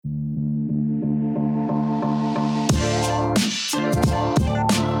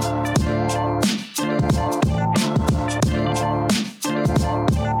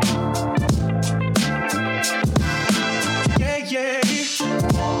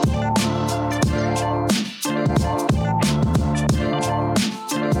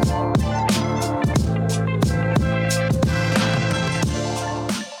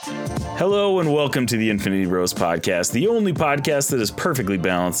welcome to the Infinity Bros podcast, the only podcast that is perfectly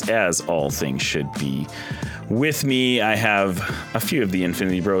balanced as all things should be. With me, I have a few of the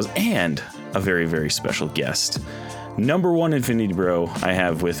Infinity Bros and a very, very special guest. Number one Infinity Bro I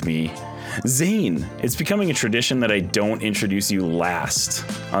have with me, Zane. It's becoming a tradition that I don't introduce you last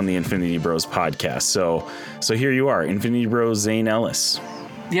on the Infinity Bros podcast. So here you are, Infinity Bro Zane Ellis.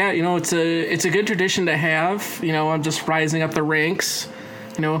 Yeah, it's a good tradition to have. I'm just rising up the ranks.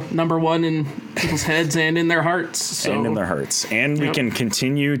 Number one in people's heads and in their hearts. So. And in their hearts. And we can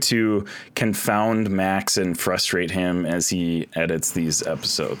continue to confound Max and frustrate him as he edits these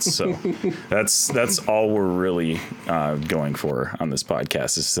episodes. So that's all we're really going for on this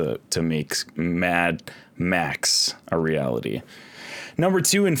podcast, is to make Mad Max a reality. Number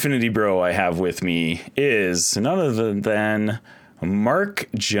two Infinity Bro I have with me is none other than Mark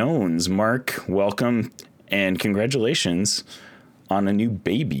Jones. Mark, welcome and congratulations on a new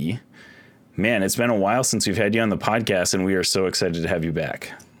baby. Man, it's been a while since we've had you on the podcast, and we are so excited to have you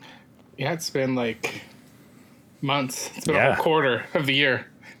back. Yeah, it's been like months. It's been a whole quarter of the year,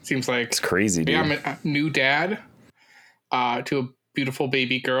 it seems like. It's crazy, dude. Yeah, I'm a new dad to a beautiful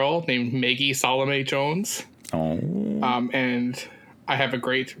baby girl named Maggie Salome Jones. Oh. And I have a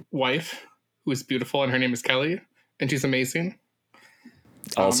great wife who is beautiful, and her name is Kelly, and she's amazing.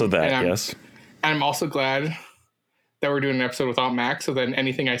 Also yes. And I'm also glad that we're doing an episode without Max, so then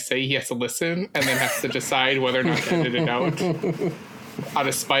anything I say, he has to listen and then has to decide whether or not to edit it out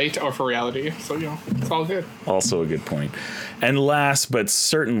of spite or for reality. So, it's all good. Also a good point. And last but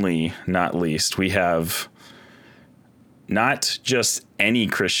certainly not least, we have not just any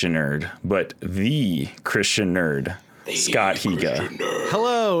Christian nerd, but the Christian nerd, Scott Higa.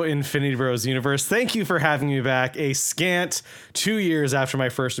 Hello, Infinity Bros universe. Thank you for having me back a scant 2 years after my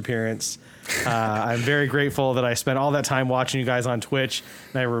first appearance. I'm very grateful that I spent all that time watching you guys on Twitch,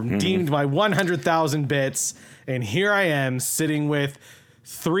 and I redeemed my 100,000 bits, and here I am sitting with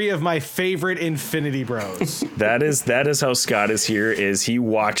three of my favorite Infinity Bros. That is how Scott is here. Is he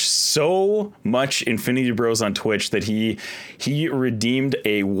watched so much Infinity Bros on Twitch that he redeemed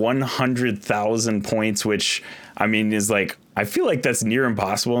a 100,000 points, which I mean is like, I feel like that's near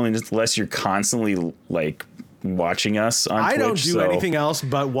impossible unless you're constantly like watching us on Twitch. I don't do anything else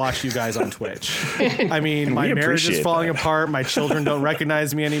but watch you guys on Twitch. I mean, my marriage is falling apart. My children don't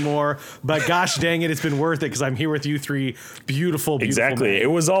recognize me anymore. But gosh dang it, it's been worth it because I'm here with you three beautiful Exactly. men.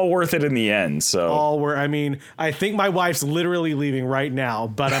 It was all worth it in the end. So I think my wife's literally leaving right now.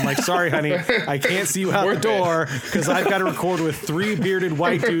 But I'm like, sorry, honey, I can't see you out the door because I've got to record with three bearded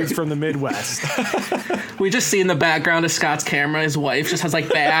white dudes from the Midwest. We just see in the background of Scott's camera, his wife just has like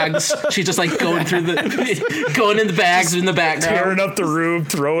bags. She's just like going through going in the bags in the background, tearing up the room,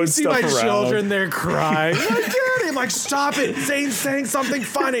 throwing stuff around. See my children, they're crying. I'm like, stop it! Zane's saying something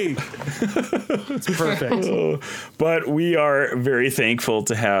funny. It's perfect. But we are very thankful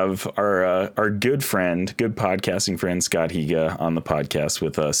to have our good friend, good podcasting friend Scott Higa on the podcast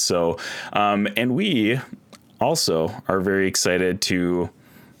with us. So, and we also are very excited to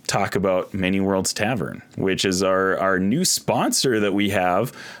talk about Many Worlds Tavern, which is our new sponsor that we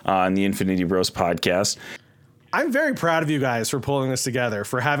have on the Infinity Bros podcast. I'm very proud of you guys for pulling this together,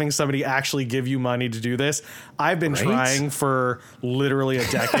 for having somebody actually give you money to do this. I've been trying for literally a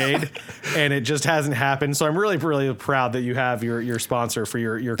decade and it just hasn't happened. So I'm really, really proud that you have your sponsor for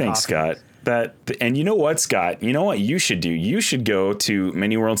your Thanks, coffee. Scott. And you know what, Scott? You know what you should do? You should go to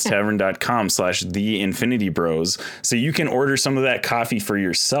manyworldstavern.com/theinfinitybros so you can order some of that coffee for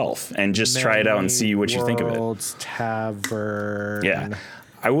yourself and just try it out and see what you think of it. Worlds Tavern. Yeah.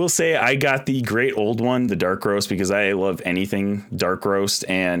 I will say I got the great old one, the dark roast, because I love anything dark roast,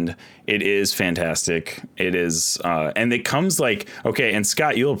 and it is fantastic. It is, and it comes like, okay, and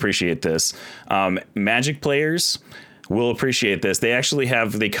Scott, you'll appreciate this. Magic players will appreciate this.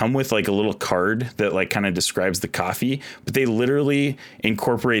 They come with like a little card that like kind of describes the coffee, but they literally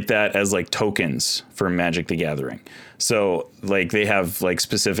incorporate that as like tokens for Magic the Gathering. So like they have like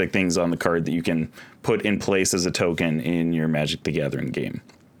specific things on the card that you can put in place as a token in your Magic the Gathering game,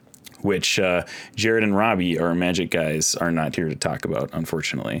 which Jared and Robbie, our Magic guys, are not here to talk about,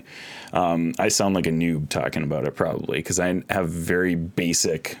 unfortunately. I sound like a noob talking about it probably because I have very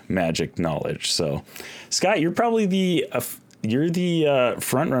basic Magic knowledge. So, Scott, you're probably the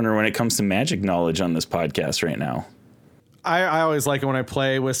front runner when it comes to Magic knowledge on this podcast right now. I always like it when I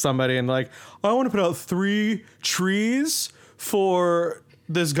play with somebody and like, I want to put out 3 trees for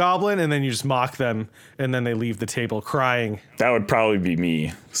this goblin, and then you just mock them and then they leave the table crying. That would probably be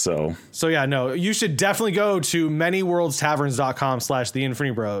me. So yeah, no, you should definitely go to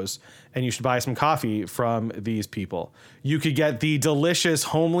manyworldstaverns.com/theinfinitybros, and you should buy some coffee from these people. You could get the delicious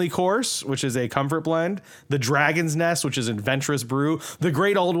Homely Course, which is a comfort blend, the Dragon's Nest, which is an adventurous brew, the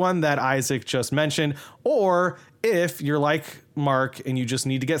great old one that Isaac just mentioned, or if you're like Mark and you just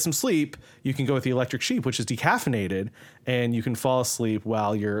need to get some sleep, you can go with the Electric Sheep, which is decaffeinated, and you can fall asleep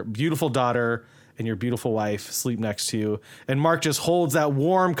while your beautiful daughter and your beautiful wife sleep next to you. And Mark just holds that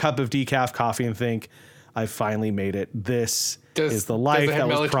warm cup of decaf coffee and think, I finally made it. This is the life that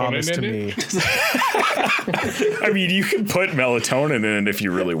was promised to me. I mean, you can put melatonin in it if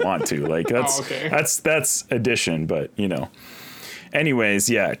you really want to. Like that's addition, but you know. Anyways,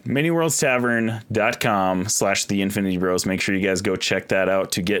 yeah, manyworldstavern.com/theinfinitybros. Make sure you guys go check that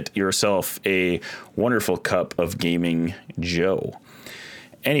out to get yourself a wonderful cup of gaming Joe.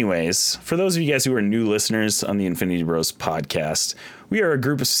 Anyways, for those of you guys who are new listeners on the Infinity Bros podcast, we are a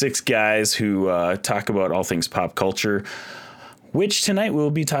group of 6 guys who talk about all things pop culture, which tonight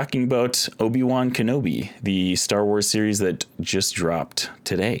we'll be talking about Obi-Wan Kenobi, the Star Wars series that just dropped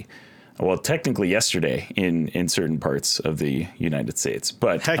today. Well, technically yesterday in certain parts of the United States.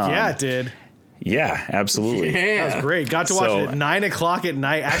 But heck yeah, it did. Yeah, absolutely. Yeah. That was great. Got to watch it at 9 o'clock at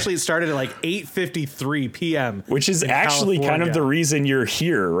night. Actually, it started at like 8:53 p.m. Which is actually kind of the reason you're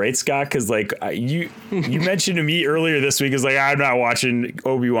here, right, Scott? Because like you mentioned to me earlier this week, is like, I'm not watching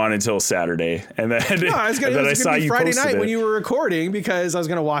Obi-Wan until Saturday. And then, no, I was gonna, I saw you Friday posted night it when you were recording because I was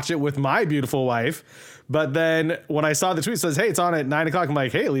going to watch it with my beautiful wife. But then when I saw the tweet says, hey, it's on at 9 o'clock, I'm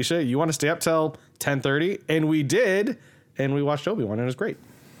like, hey, Alicia, you want to stay up till 10:30? And we did. And we watched Obi-Wan, and it was great.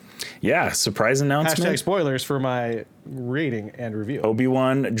 Yeah, surprise announcement. Hashtag spoilers for my rating and review.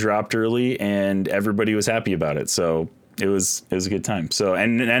 Obi-Wan dropped early, and everybody was happy about it. So it was a good time. So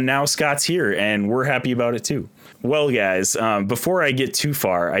and now Scott's here, and we're happy about it too. Well, guys, before I get too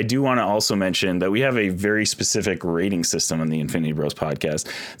far, I do want to also mention that we have a very specific rating system on the Infinity Bros podcast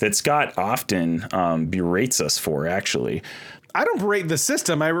that Scott often berates us for, actually. I don't berate the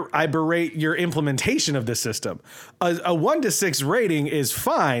system. I berate your implementation of the system. A 1 to 6 rating is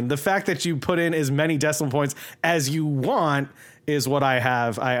fine. The fact that you put in as many decimal points as you want is what I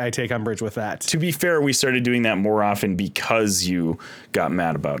have. I take umbrage with that. To be fair, we started doing that more often because you got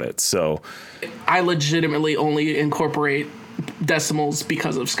mad about it. So I legitimately only incorporate decimals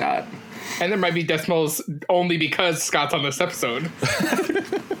because of Scott. And there might be decimals only because Scott's on this episode.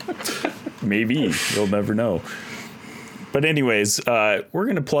 Maybe. You'll never know. But anyways, we're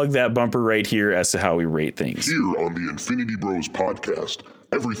going to plug that bumper right here as to how we rate things. Here on the Infinity Bros podcast,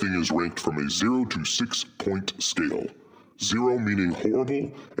 everything is ranked from a 0 to 6 point scale. 0 meaning horrible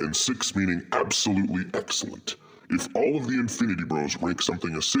and 6 meaning absolutely excellent. If all of the Infinity Bros rank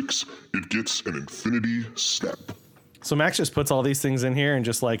something a 6, it gets an infinity step. So Max just puts all these things in here and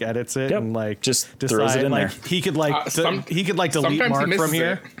just like edits it and like just decide, throws it in like, there. He could delete Mark from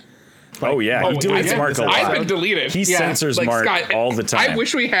here. Like, he deletes Mark a lot. I've been deleted. He censors like, Mark Scott, all the time. I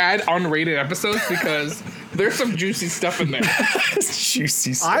wish we had unrated episodes because there's some juicy stuff in there.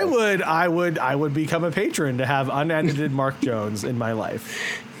 Juicy stuff. I would become a patron to have unedited Mark Jones in my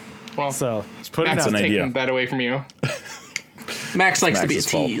life. Well, so let's put Max it out. is taking that away from you. Max likes to be a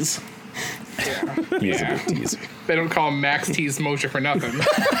tease. Yeah. He is a big tease. They don't call him Max Tease Mosher for nothing.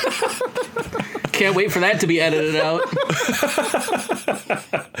 Can't wait for that to be edited out.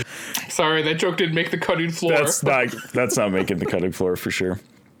 Sorry, that joke didn't make the cutting floor. That's not making the cutting floor for sure.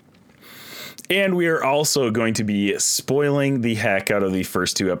 And we are also going to be spoiling the heck out of the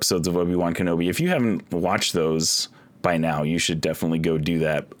first 2 episodes of Obi-Wan Kenobi. If you haven't watched those by now, you should definitely go do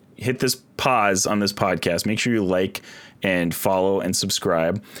that. Hit this pause on this podcast. Make sure you like and follow and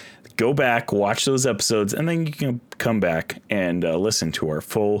subscribe. Go back, watch those episodes, and then you can come back and listen to our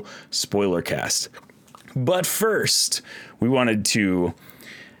full spoiler cast. But first, we wanted to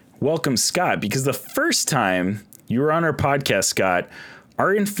welcome Scott, because the first time you were on our podcast, Scott,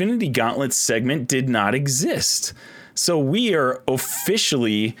 our Infinity Gauntlet segment did not exist. So we are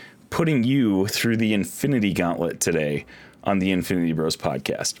officially putting you through the Infinity Gauntlet today on the Infinity Bros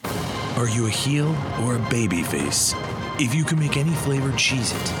podcast. Are you a heel or a baby face? If you could make any flavored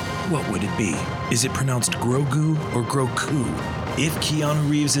Cheez-It, what would it be? Is it pronounced Grogu or Groku? If Keanu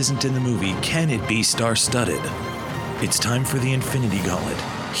Reeves isn't in the movie, can it be star-studded? It's time for the Infinity Gauntlet,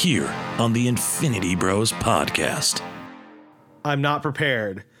 here on the Infinity Bros podcast. I'm not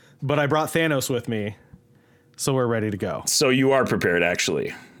prepared, but I brought Thanos with me, so we're ready to go. So you are prepared,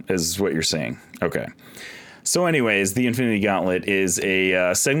 actually, is what you're saying. Okay. So anyways, the Infinity Gauntlet is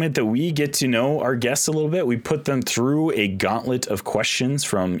a segment that we get to know our guests a little bit. We put them through a gauntlet of questions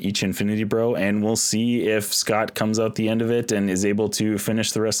from each Infinity Bro, and we'll see if Scott comes out the end of it and is able to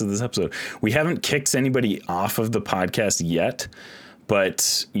finish the rest of this episode. We haven't kicked anybody off of the podcast yet,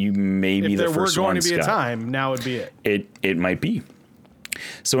 but you may be the first one, If there were going to be Scott. a time, now would be it. It might be.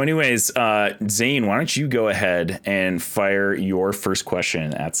 So anyways, Zane, why don't you go ahead and fire your first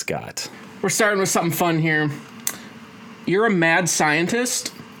question at Scott? We're starting with something fun here. You're a mad scientist.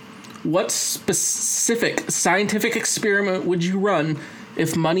 What specific scientific experiment would you run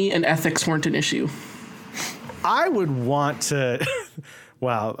if money and ethics weren't an issue? I would want to.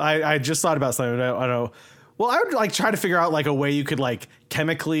 Wow, I just thought about something. I don't know. Well, I would like try to figure out like a way you could like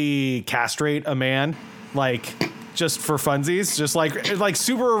chemically castrate a man, like just for funsies, just like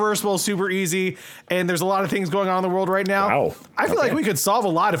super reversible, super easy. And there's a lot of things going on in the world right now. Wow. I feel like we could solve a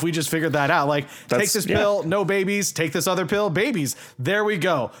lot if we just figured that out. Like, take this pill, no babies. Take this other pill, babies. There we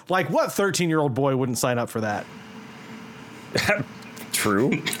go. Like, what 13-year-old boy wouldn't sign up for that?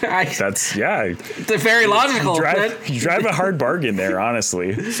 True. It's very logical. You drive a hard bargain there,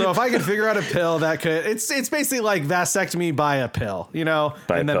 honestly. So if I could figure out a pill that could, it's basically like vasectomy by a pill, you know,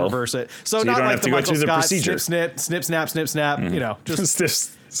 and then reverse it. So not like the Michael Scott snip, snap, snip, snap. You know, just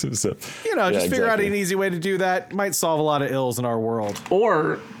figure out an easy way to do that. Might solve a lot of ills in our world.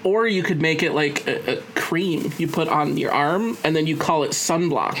 Or you could make it like a cream you put on your arm, and then you call it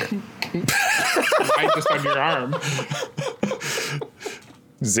sunblock. Right just on your arm.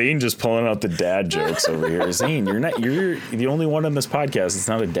 Zane just pulling out the dad jokes over here. Zane, you're the only one on this podcast that's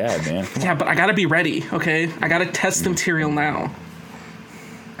not a dad, man. Yeah, but I gotta be ready, okay? I gotta test the material now.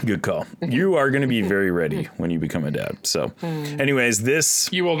 Good call. You are going to be very ready when you become a dad. So anyways,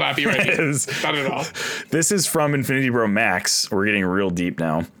 you will not be ready. Not at all. This is from Infinity Bro Max. We're getting real deep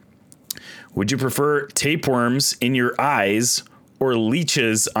now. Would you prefer tapeworms in your eyes or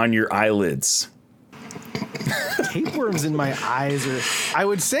leeches on your eyelids? Tapeworms in my eyes, or I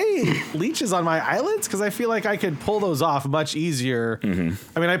would say leeches on my eyelids, because I feel like I could pull those off much easier.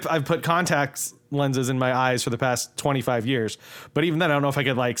 Mm-hmm. I mean, I've put contacts lenses in my eyes for the past 25 years, but even then I don't know if I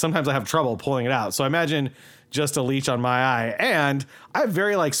could, sometimes I have trouble pulling it out. So I imagine just a leech on my eye, and I have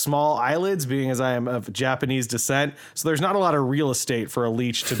very small eyelids, being as I am of Japanese descent, so there's not a lot of real estate for a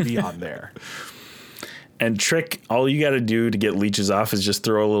leech to be on there. And trick, all you got to do to get leeches off is just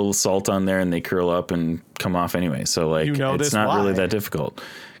throw a little salt on there and they curl up and come off anyway. So it's not really that difficult.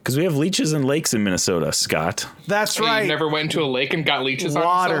 Because we have leeches and lakes in Minnesota, Scott. That's right. You never went into a lake and got leeches on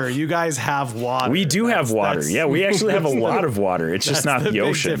water. You guys have water. We do have water. Yeah, we actually have a lot of water. It's just not the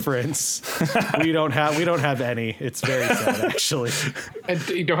ocean. Difference. we don't have any. It's very sad, actually. And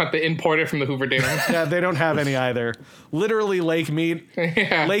you don't have to import it from the Hoover Dam. Yeah, they don't have any either. Literally, Lake Mead.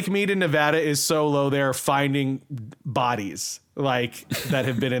 Yeah. Lake Mead in Nevada is so low they are finding bodies that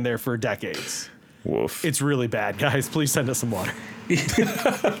have been in there for decades. Woof. It's really bad, guys. Please send us some water.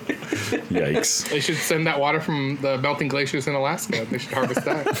 Yikes. They should send that water from the melting glaciers in Alaska. They should harvest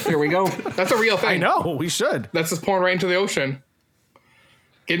that. Here we go. That's a real thing. I know. We should. That's just pouring right into the ocean.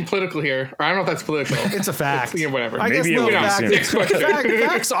 Getting political here. Or I don't know if that's political. It's a fact. Whatever. I Maybe guess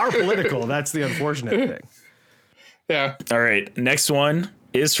facts are political. That's the unfortunate thing. Yeah. All right. Next one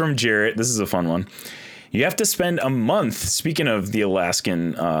is from Jarrett. This is a fun one. You have to spend a month, speaking of the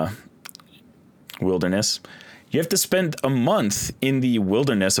Alaskan wilderness, you have to spend a month in the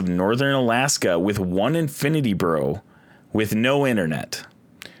wilderness of northern Alaska with one Infinity Bro with no internet.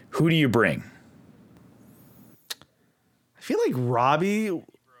 Who do you bring? I feel like Robbie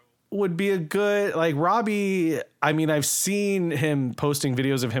would be a good, Robbie, I mean, I've seen him posting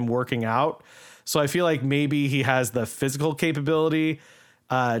videos of him working out. So I feel like maybe he has the physical capability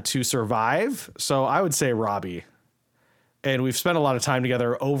to survive. So I would say Robbie. And we've spent a lot of time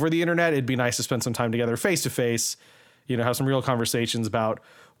together over the internet. It'd be nice to spend some time together face to face, have some real conversations about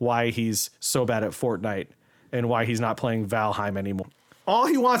why he's so bad at Fortnite and why he's not playing Valheim anymore. All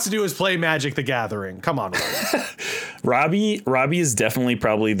he wants to do is play Magic the Gathering. Come on, Robbie is definitely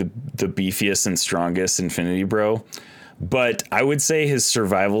probably the beefiest and strongest Infinity Bro. But I would say his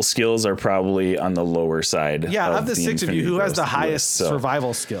survival skills are probably on the lower side. Yeah, of the six of you, who has the highest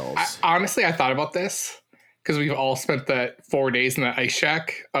survival skills? Honestly, I thought about this because we've all spent that 4 days in the ice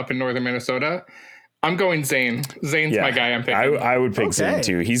shack up in northern Minnesota. I'm going Zane. Zane's my guy I'm picking. I would pick Zane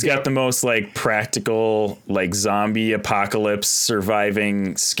too. He's got the most practical, zombie apocalypse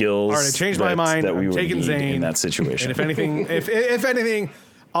surviving skills. All right, I changed my mind. That we I'm would taking need Zane in that situation. And if anything,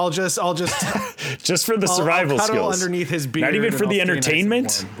 I'll just just for the survival I'll skills underneath his beard. Not even for the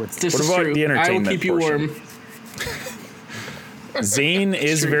entertainment. This what about the entertainment? I will keep you warm. Zane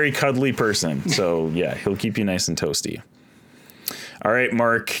is a very cuddly person, so yeah, he'll keep you nice and toasty. All right,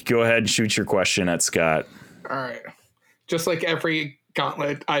 Mark, go ahead and shoot your question at Scott. All right. Just like every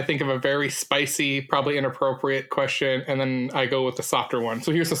gauntlet, I think of a very spicy, probably inappropriate question, and then I go with the softer one.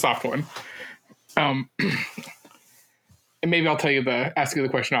 So here's the soft one. And maybe I'll ask you the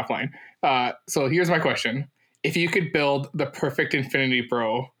question offline. So here's my question. If you could build the perfect Infinity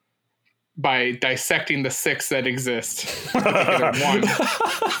Bro by dissecting the 6 that exist, either one,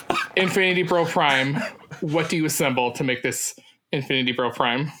 Infinity Bro Prime, what do you assemble to make this Infinity Bro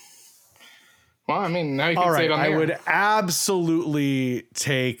Prime? Well, I mean, now you can say it on there. I would absolutely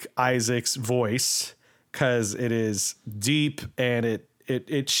take Isaac's voice because it is deep and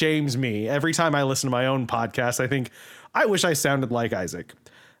it shames me. Every time I listen to my own podcast, I think, I wish I sounded like Isaac.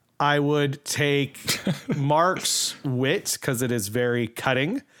 I would take Mark's wit because it is very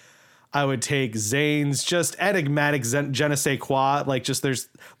cutting. I would take Zane's just enigmatic je ne sais quoi. Like just there's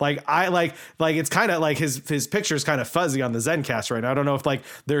like I like it's kind of like his picture is kind of fuzzy on the Zencast right now. I don't know if like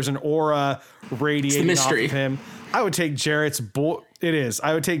there's an aura radiating off of him. I would take Jarrett's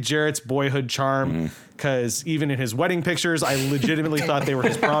I would take Jarrett's boyhood charm because even in his wedding pictures, I legitimately thought they were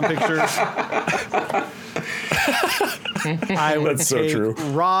his prom pictures. I would take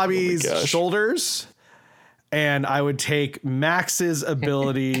Robbie's shoulders. And I would take Max's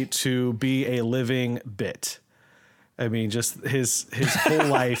ability to be a living bit. I mean, just his whole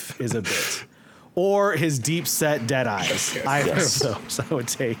life is a bit. Or his deep set dead eyes. Either of those I would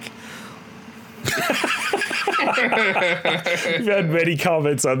take. We've had many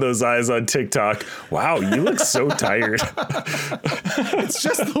comments on those eyes on TikTok. Wow, you look so tired. It's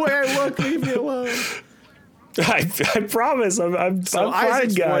just the way I look. Leave me alone. I promise. I'm fine,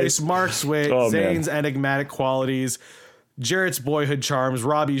 Isaac's guys. voice, Mark's wit, Zane's enigmatic qualities, Jarrett's boyhood charms,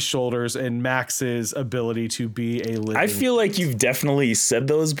 Robbie's shoulders, and Max's ability to be a living. I feel like you've definitely said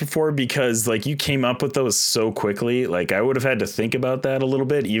those before because like you came up with those so quickly. Like I would have had to think about that a little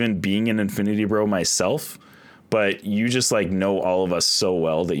bit, even being an Infinity Bro myself. But you just like know all of us so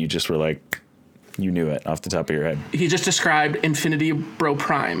well that you just were like, you knew it off the top of your head. He just described Infinity Bro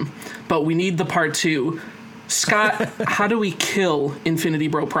Prime, but we need the part 2. Scott, how do we kill Infinity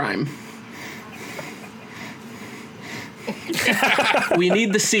Bro Prime? We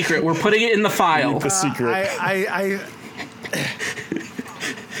need the secret. We're putting it in the file. The secret.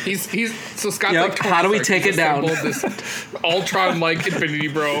 He's so Scott's Yep. like, How do we take it down? This Ultron-like Infinity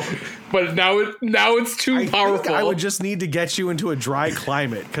Bro, but now it's too powerful. Think I would just need to get you into a dry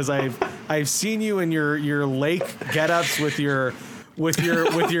climate because I've seen you in your lake get-ups with your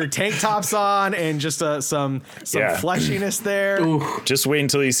tank tops on and just some fleshiness there. Ooh. Just wait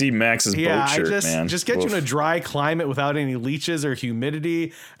until you see Max's boat shirt, man. Just get you in a dry climate without any leeches or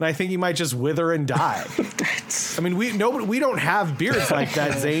humidity, and I think you might just wither and die. I mean, we don't have beards like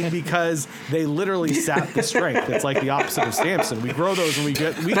that, Zane, because they literally sap the strength. It's like the opposite of Samson. We grow those when we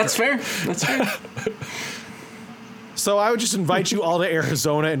get weaker. That's fair. That's fair. So I would just invite you all to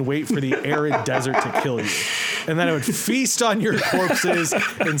Arizona and wait for the arid desert to kill you. And then I would feast on your corpses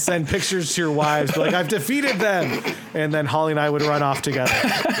and send pictures to your wives. Be like, I've defeated them. And then Holly and I would run off together.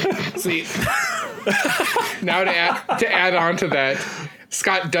 See, now to add on to that,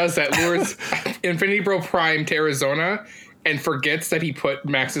 Scott does that, lures Infinity Bro Prime to Arizona and forgets that he put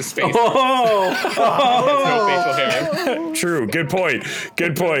Max's face. No facial hair. True. Good point.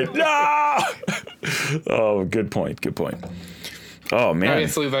 No. Oh, good point. Oh man, I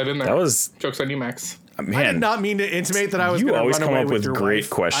leave that in there. That was jokes on you, Max. Man, I did not mean to intimate that I was going to run away with your great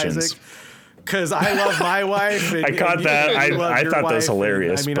wife, questions. Because I love my wife. And, I caught that. I thought that was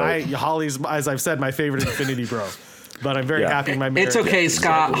hilarious. And, I mean, Holly's, as I've said, my favorite Infinity Bro. But I'm very happy my marriage. It's okay,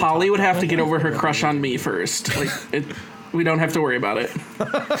 Scott. Holly would have to get over her crush on me first. We don't have to worry about it.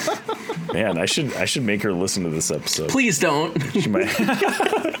 Man, I should make her listen to this episode. Please don't. She might.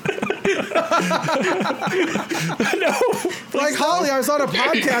 No. Like Holly, I was on a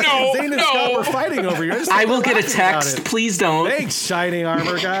podcast and Zane and Scott were fighting over you. I will get a text. Please don't. Thanks, shining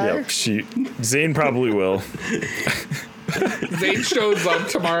armor guy. Yep, Zane probably will. Zane shows up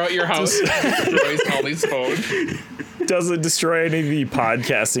tomorrow at your house and destroys Holly's phone. Doesn't destroy any of the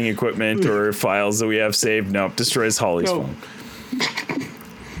podcasting equipment or files that we have saved. Nope, destroys Holly's phone.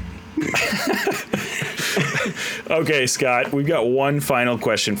 Okay, Scott, we've got one final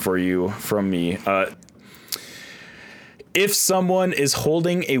question for you from me. If someone is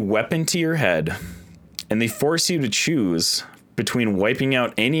holding a weapon to your head and they force you to choose between wiping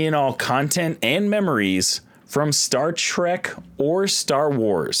out any and all content and memories from Star Trek or Star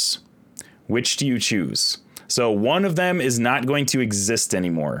Wars, which do you choose? So one of them is not going to exist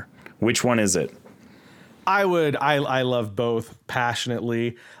anymore. Which one is it? I love both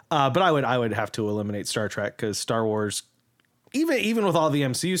passionately, but I would have to eliminate Star Trek because Star Wars, even with all the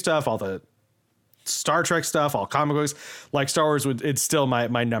MCU stuff, all the Star Trek stuff, all comic books, like Star Wars it's still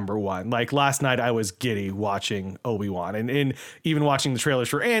my number one. Like last night I was giddy watching Obi-Wan and even watching the trailers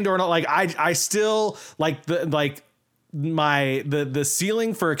for Andor, and like I still like the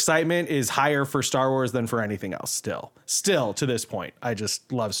ceiling for excitement is higher for Star Wars than for anything else. Still to this point, I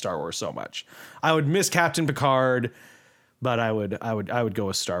just love Star Wars so much. I would miss Captain Picard, but I would go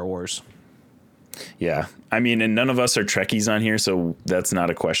with Star Wars. Yeah. I mean, and none of us are Trekkies on here, so that's not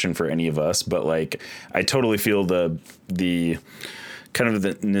a question for any of us, but like I totally feel the kind of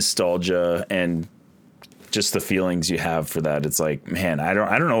the nostalgia and just the feelings you have for that. It's like, man, I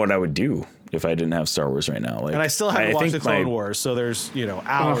don't know what I would do if I didn't have Star Wars right now. Like, and I still haven't watched the Clone Wars, so there's,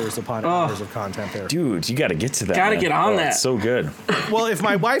 hours upon hours of content there. Dude, you got to get to that. Got to get on that. It's so good. Well, if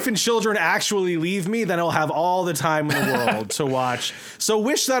my wife and children actually leave me, then I'll have all the time in the world to watch. So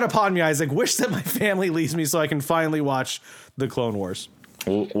wish that upon me, Isaac. Wish that my family leaves me so I can finally watch the Clone Wars.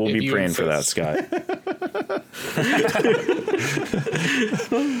 We'll be praying for that, Scott.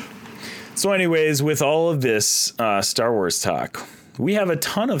 So anyways, with all of this Star Wars talk, we have a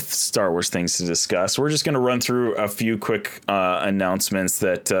ton of Star Wars things to discuss. We're just going to run through a few quick announcements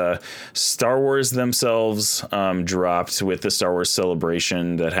that Star Wars themselves dropped with the Star Wars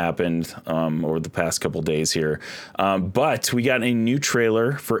celebration that happened over the past couple days here. But we got a new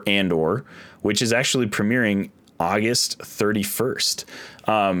trailer for Andor, which is actually premiering August 31st.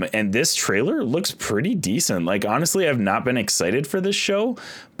 And this trailer looks pretty decent. Like, honestly, I've not been excited for this show,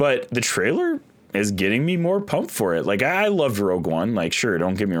 but the trailer is getting me more pumped for it. Like, I loved Rogue One. Like, sure,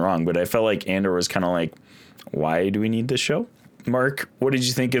 don't get me wrong, but I felt like Andor was kind of like, why do we need this show? Mark, what did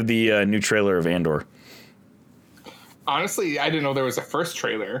you think of the new trailer of Andor? Honestly, I didn't know there was a first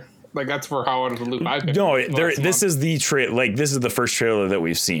trailer. Like, that's for how out of the loop I've been. No, this is the this is the first trailer that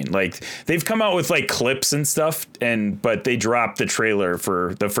we've seen. Like, they've come out with like clips and stuff, but they dropped the trailer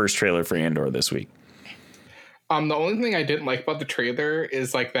for the first trailer for Andor this week. The only thing I didn't like about the trailer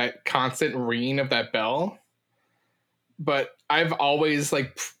is like that constant ringing of that bell. But I've always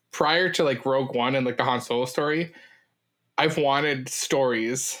like prior to like Rogue One and like the Han Solo story, I've wanted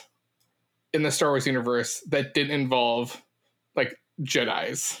stories in the Star Wars universe that didn't involve like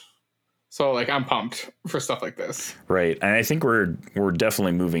Jedis. So like I'm pumped for stuff like this. Right. And I think we're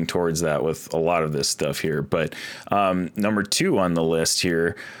definitely moving towards that with a lot of this stuff here. But number 2 on the list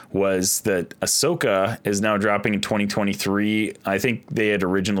here was that Ahsoka is now dropping in 2023. I think they had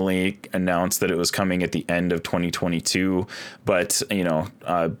originally announced that it was coming at the end of 2022. But,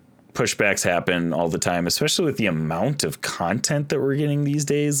 pushbacks happen all the time, especially with the amount of content that we're getting these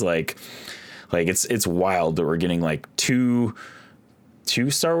days. Like it's wild that we're getting like two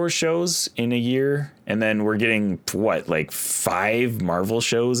Star Wars shows in a year, and then we're getting 5 Marvel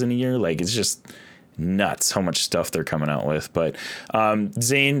shows in a year. Like, it's just nuts how much stuff they're coming out with. But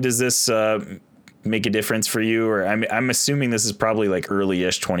Zane, does this make a difference for you? Or I'm assuming this is probably like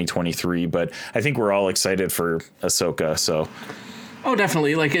early-ish 2023, but I think we're all excited for Ahsoka. So, oh,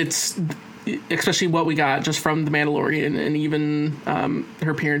 definitely. Like, it's especially what we got just from The Mandalorian and even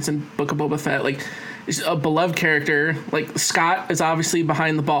her appearance in Book of Boba Fett. Like, he's a beloved character. Like, Scott is obviously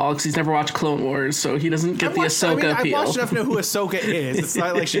behind the ball because he's never watched Clone Wars, so he doesn't get Ahsoka appeal. I've watched enough to know who Ahsoka is. It's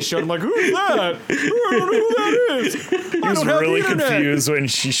not like she showed him like, who's that? I don't know who that is. He was really confused when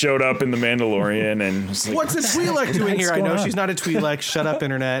she showed up in The Mandalorian and was like, what's a Twi'lek doing here? I know she's not a Twi'lek. Shut up,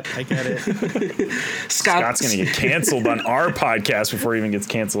 internet. I get it. Scott's going to get canceled on our podcast before he even gets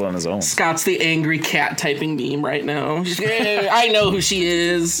canceled on his own. Scott's the angry cat typing meme right now. I know who she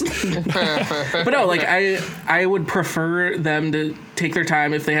is. But no, like, I would prefer them to take their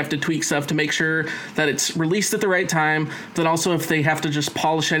time if they have to tweak stuff to make sure that it's released at the right time. But also if they have to just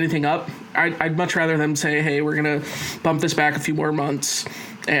polish anything up, I'd much rather them say, hey, we're going to bump this back a few more months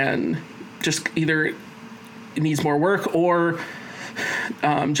and just either it needs more work or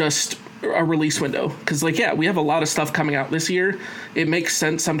just a release window. Because, like, yeah, we have a lot of stuff coming out this year. It makes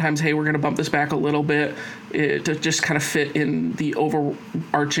sense sometimes, hey, we're going to bump this back a little bit to just kind of fit in the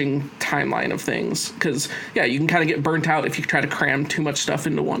overarching timeline of things. Because, yeah, you can kind of get burnt out if you try to cram too much stuff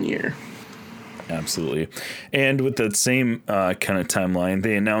into one year. Absolutely. And with that same kind of timeline,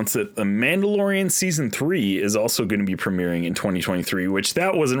 they announced that The Mandalorian Season 3 is also going to be premiering in 2023, which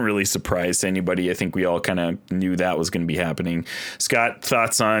that wasn't really a surprise to anybody. I think we all kind of knew that was going to be happening. Scott,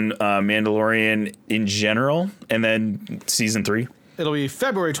 thoughts on Mandalorian in general and then Season 3? It'll be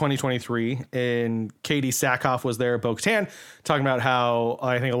February 2023, and Katie Sackhoff was there, Bo-Katan, talking about how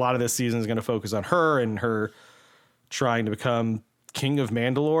I think a lot of this season is going to focus on her and her trying to become King of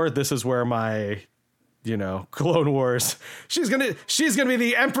Mandalore. This is where my Clone Wars. She's gonna be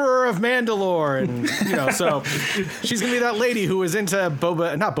the Emperor of Mandalore, and so she's gonna be that lady who was into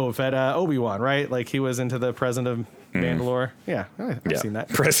not Boba Fett, Obi-Wan, right? Like he was into the president of Mandalore. Yeah, I've seen that.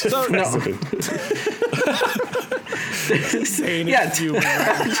 President.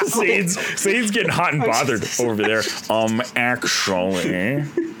 Zane's getting hot and bothered over there. Actually,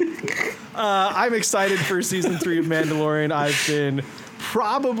 I'm excited for season 3 of Mandalorian. I've been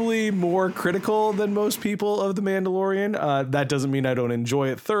probably more critical than most people of The Mandalorian. That doesn't mean I don't enjoy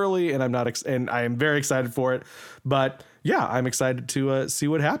it thoroughly, and and I am very excited for it. But yeah, I'm excited to see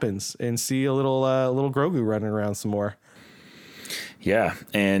what happens and see a little Grogu running around some more. Yeah,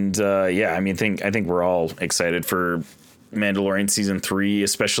 and I think we're all excited for Mandalorian season 3,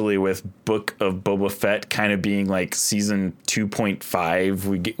 especially with Book of Boba Fett kind of being like season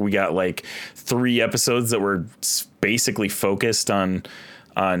 2.5. We got like 3 episodes that were basically focused on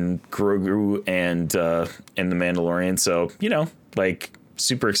Grogu and the Mandalorian. So,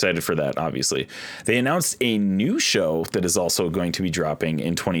 super excited for that, obviously. They announced a new show that is also going to be dropping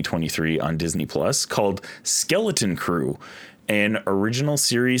in 2023 on Disney Plus called Skeleton Crew, an original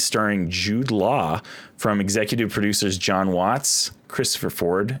series starring Jude Law from executive producers John Watts, Christopher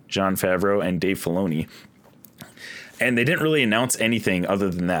Ford, Jon Favreau, and Dave Filoni. And they didn't really announce anything other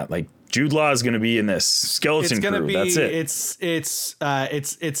than that. Like, Jude Law is going to be in this Skeleton Crew. That's it.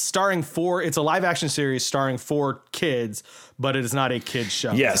 It's starring 4. It's a live action series starring 4 kids, but it is not a kids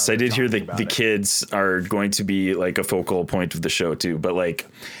show. Yes, I did hear the kids are going to be like a focal point of the show too. But we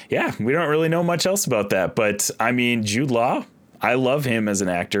don't really know much else about that. But I mean, Jude Law, I love him as an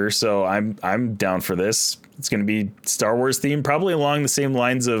actor, so I'm down for this. It's going to be Star Wars themed, probably along the same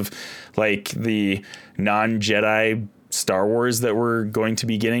lines of like the non-Jedi Star Wars that we're going to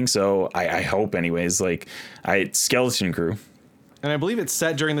be getting. So I hope, anyways. Skeleton Crew. And I believe it's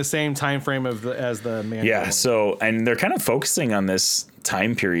set during the same time frame as the Mandalorian. Yeah. So, and they're kind of focusing on this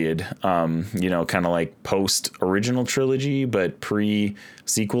time period, kind of like post original trilogy, but pre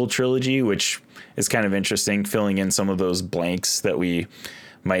sequel trilogy, which is kind of interesting, filling in some of those blanks that we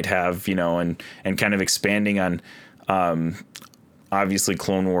might have, and kind of expanding on, obviously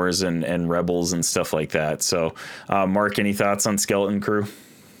Clone Wars and Rebels and stuff like that. So, Mark, any thoughts on Skeleton Crew?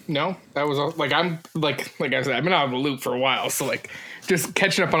 No, that was I'm like I said, I've been out of the loop for a while. So just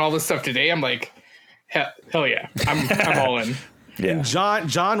catching up on all this stuff today, I'm like, hell yeah, I'm all in. Yeah. And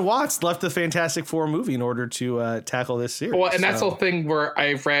John Watts left the Fantastic Four movie in order to tackle this series. Well, and that's the whole thing where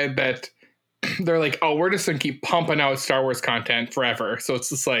I've read that they're like, oh, we're just gonna keep pumping out Star Wars content forever. So it's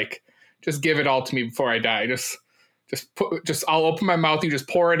just like, just give it all to me before I die. I'll open my mouth. You just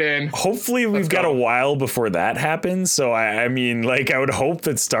pour it in. Hopefully we've got a while before that happens. So I mean, I would hope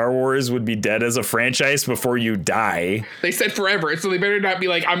that Star Wars would be dead as a franchise before you die. They said forever, so they better not be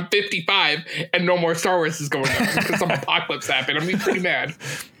like, I'm 55 and no more Star Wars is going on because some apocalypse happened. I'm pretty mad.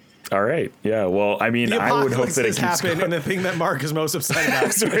 All right. Yeah. Well, I mean, I would hope that it keeps happen. going. And the thing that Mark is most upset about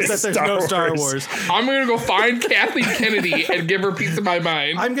is that there's no Star Wars. I'm gonna go find Kathleen Kennedy and give her a piece of my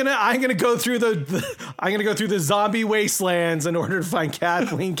mind. I'm gonna go through the zombie wastelands in order to find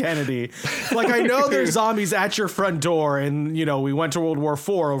Kathleen Kennedy. I know there's zombies at your front door, and we went to World War IV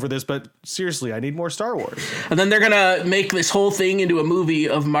over this, but seriously, I need more Star Wars. And then they're gonna make this whole thing into a movie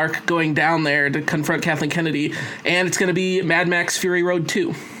of Mark going down there to confront Kathleen Kennedy, and it's gonna be Mad Max Fury Road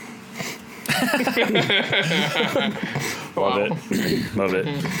 2. Love it.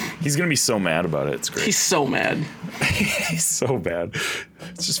 He's gonna be so mad about it. It's great. He's so mad. He's so bad.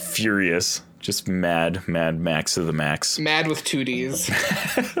 It's just furious. Just mad Max to the max. Mad with 2 Ds.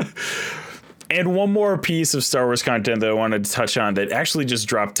 And one more piece of Star Wars content that I wanted to touch on that actually just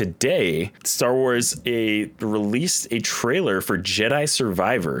dropped today. Star Wars released a trailer for Jedi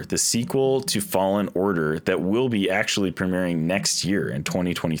Survivor, the sequel to Fallen Order that will be actually premiering next year in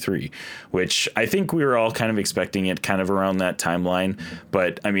 2023, which I think we were all kind of expecting it kind of around that timeline.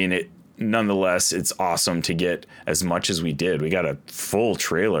 But I mean, nonetheless, it's awesome to get as much as we did. We got a full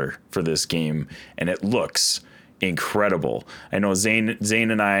trailer for this game and it looks incredible. I know Zane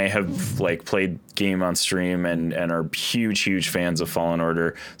and I have played game on stream and are huge fans of Fallen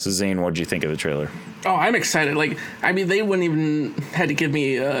Order. So Zane, what'd you think of the trailer? Oh, I'm excited. They wouldn't even had to give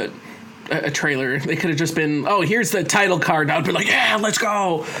me a trailer. They could have just been, oh, here's the title card. And I'd be like, yeah, let's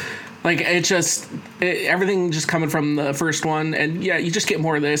go. Everything just coming from the first one, and yeah, you just get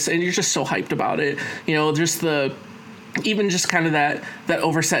more of this, and you're just so hyped about it. Even just kind of that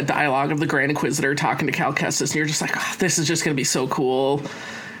overset dialogue of the Grand Inquisitor talking to Cal Kestis, and you're just like, oh, this is just going to be so cool.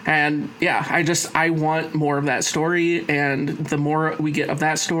 And yeah, I want more of that story, and the more we get of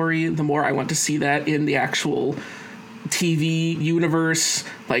that story, the more I want to see that in the actual TV universe,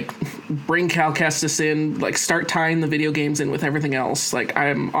 like bring Cal Kestis in, like start tying the video games in with everything else. Like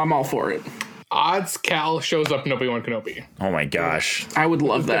I'm all for it. Odds Cal shows up in Obi-Wan Kenobi. Oh my gosh. I would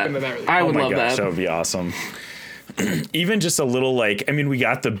love that. into that really I would Oh my love gosh, that. that would be awesome. Even just a little, like, I mean, we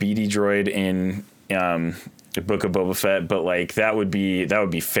got the BD droid in the Book of Boba Fett, but like that would be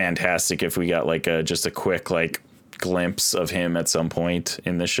fantastic if we got like just a quick like glimpse of him at some point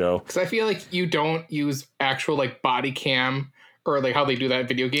in the show. Because I feel like you don't use actual like body cam or like how they do that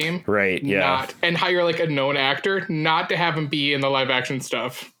video game. Right, yeah. And hire like a known actor, not to have him be in the live action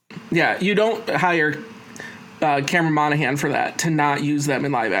stuff. Yeah, you don't hire Cameron Monaghan for that, to not use them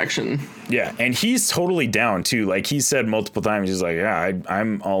in live action. Yeah, and he's totally down too. Like he said multiple times, he's like, yeah,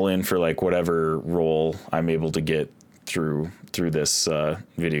 I'm all in for like whatever role I'm able to get through this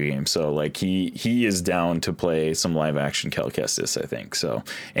video game. So like he is down to play some live action Cal Kestis, I think. So,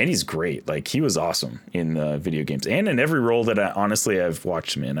 and he's great. Like he was awesome in the video games and in every role that I've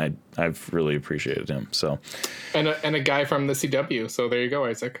watched him in. I've really appreciated him. So, And a guy from the CW. So there you go,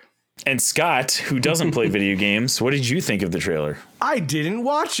 Isaac. and Scott, who doesn't play video games, what did you think of the trailer? I didn't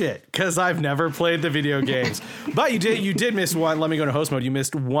watch it because I've never played the video games. But you did miss one. Let me go to host mode. You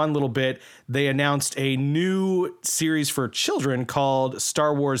missed one little bit. They announced a new series for children called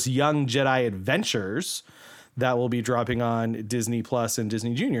Star Wars Young Jedi Adventures that will be dropping on Disney Plus and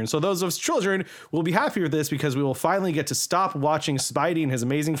Disney Junior. And so those of us children will be happy with this because we will finally get to stop watching Spidey and his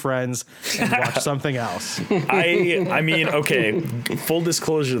amazing friends and watch something else. I mean, okay, full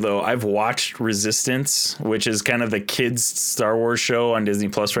disclosure though, I've watched Resistance, which is kind of the kids Star Wars show on Disney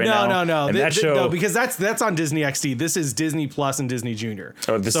Plus right now. No. And that show, no, because that's on Disney XD. This is Disney Plus and Disney Junior.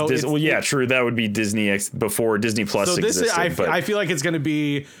 Oh, well, yeah, true. That would be Disney X before Disney Plus So this existed. is, I feel like it's going to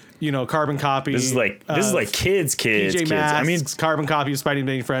be, carbon copy. This is like kids. PJ Masks, I mean, carbon copy of Spidey and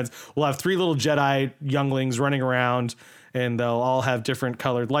Amazing Friends. We'll have 3 little Jedi younglings running around, and they'll all have different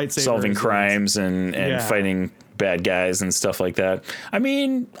colored lightsabers, solving crimes and fighting bad guys and stuff like that. I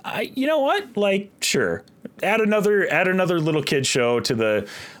mean, you know what? Like, sure. Add another little kid show to the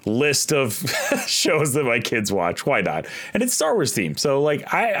list of shows that my kids watch. Why not? And it's Star Wars themed, so like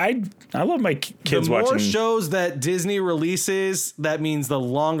I love my kids the more watching shows that Disney releases. That means the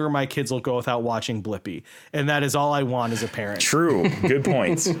longer my kids will go without watching Blippi, and that is all I want as a parent. True. Good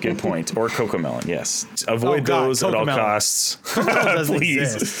points. Good point. Or Cocomelon. Yes. Avoid God, those at all Cocomelon. costs. Doesn't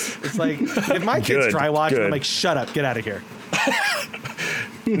Please. exist. It's like if my kids Good, try watching, I'm good. like, shut up, get out of here.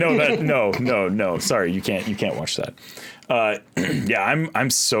 No. Sorry, you can't watch that. Yeah, I'm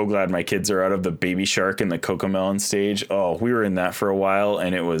so glad my kids are out of the Baby Shark and the Cocomelon stage. Oh, we were in that for a while,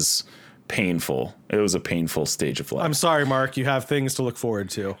 and it was painful. It was a painful stage of life. I'm sorry, Mark. You have things to look forward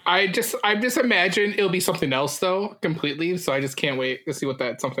to. I just imagine it'll be something else though, completely. So I just can't wait to see what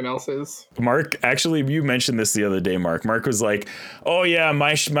that something else is. Mark, actually, you mentioned this the other day, Mark. Mark was like, oh yeah,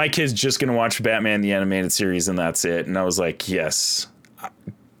 my kid's just going to watch Batman the Animated Series and that's it. And I was like, yes,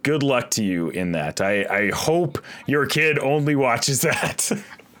 good luck to you in that. I hope your kid only watches that.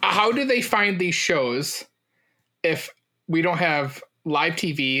 How do they find these shows if we don't have live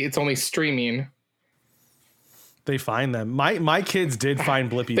TV? It's only streaming. They find them. My kids did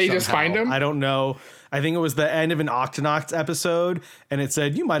find Blippi. They just find them? I don't know. I think it was the end of an Octonauts episode, and it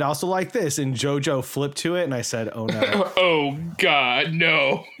said, you might also like this. And JoJo flipped to it, and I said, oh no. Oh God,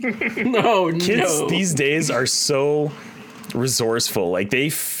 no. No, Kids these days are so resourceful. Like they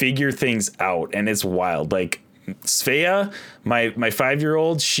figure things out, and it's wild. Like Svea, my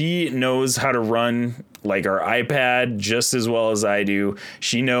 5-year-old, she knows how to run like our iPad just as well as I do.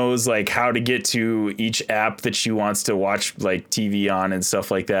 She knows like how to get to each app that she wants to watch like TV on and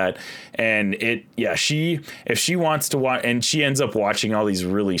stuff like that. And if she wants to watch, and she ends up watching all these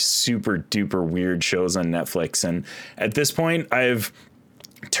really super duper weird shows on Netflix. And at this point I've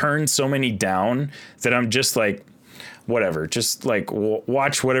turned so many down that I'm just like, whatever, just like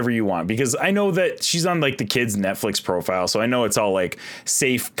watch whatever you want, because I know that she's on like the kids Netflix profile, so I know it's all like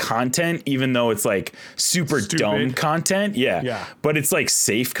safe content, even though it's like super dumb content. Yeah, but it's like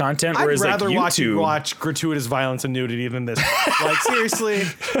safe content. I'd Whereas rather like YouTube, watch gratuitous violence and nudity than this. Like seriously,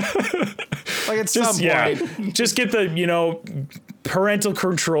 like at some point, just get the parental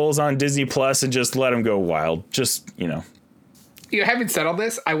controls on Disney Plus and just let them go wild. Just Having said all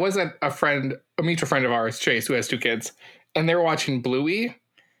this, I was at a mutual friend of ours, Chase, who has 2 kids, and they were watching Bluey.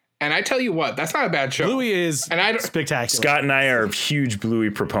 And I tell you what, that's not a bad show. Bluey is spectacular. Scott and I are huge Bluey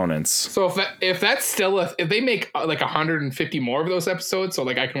proponents. So if that's still if they make like 150 more of those episodes, so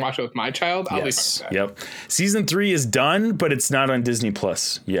like I can watch it with my child, I'll be fine with that. Yep. Season 3 is done, but it's not on Disney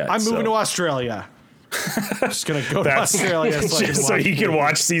Plus yet. I'm moving to Australia. I'm just gonna go to Australia so you can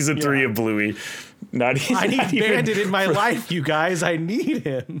watch season 3 of Bluey. I need Bandit in my life, you guys. I need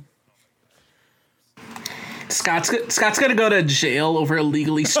him. Scott's gonna go to jail over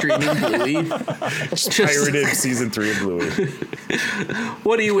illegally streaming Bluey. Pirated season 3 of Bluey.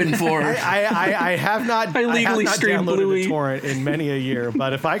 What are you in for? I have not. I legally have not streamed downloaded Bluey a torrent in many a year,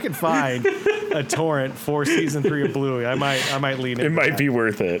 but if I could find a torrent for season 3 of Bluey, I might lean in. It might be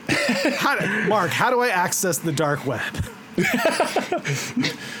worth it. Mark, how do I access the dark web?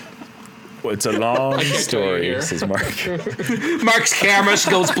 Well, it's a long story, says Mark. Mark's camera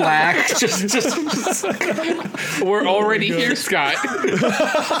goes black. Just We're already here, Scott.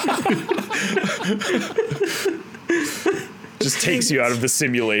 Just takes you out of the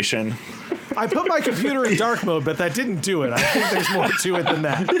simulation. I put my computer in dark mode, but that didn't do it. I think there's more to it than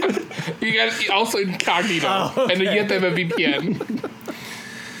that. You got also incognito, okay. and then you have to have a VPN.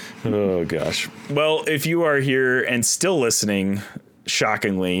 Oh, gosh. Well, if you are here and still listening,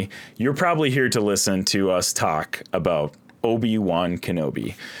 shockingly, you're probably here to listen to us talk about Obi-Wan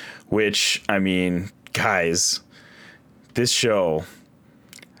Kenobi, which, I mean, guys, this show,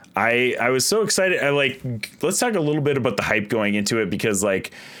 I was so excited. Let's talk a little bit about the hype going into it, because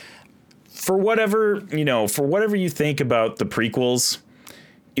for whatever you think about the prequels,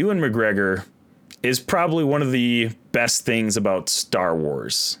 Ewan McGregor is probably one of the best things about Star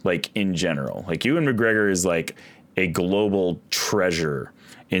Wars, in general. Ewan McGregor is a global treasure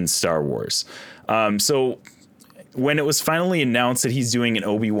in Star Wars. So when it was finally announced that he's doing an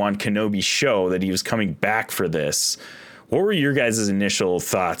Obi-Wan Kenobi show, that he was coming back for this, what were your guys' initial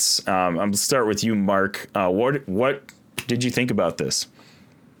thoughts? I'm gonna start with you, Mark. What did you think about this?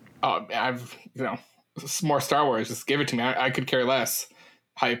 More Star Wars. Just give it to me. I could care less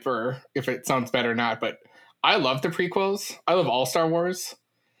hype or if it sounds better or not. But I love the prequels. I love all Star Wars.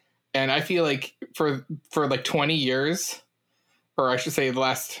 And I feel like for 20 years, or I should say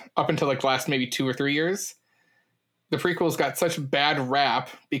up until the last maybe 2 or 3 years, the prequels got such bad rap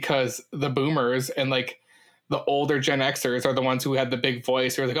because the boomers and the older Gen Xers are the ones who had the big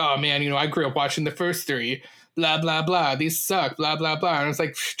voice. Who were like, oh man, I grew up watching the first 3, blah, blah, blah. These suck, blah, blah, blah. And it's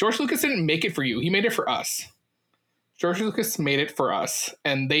like, George Lucas didn't make it for you. He made it for us. George Lucas made it for us,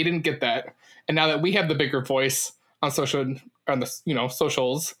 and they didn't get that. And now that we have the bigger voice on socials, now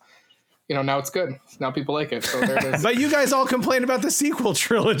it's good. Now people like it. So there it is. But you guys all complain about the sequel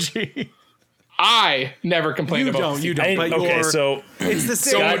trilogy. I never complained about You don't. But okay, so it's the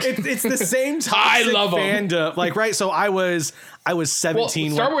same. It's the same toxic I love 'em. fandom. Right. So I was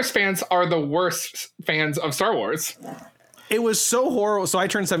 17. Star Wars fans are the worst fans of Star Wars. It was so horrible. So I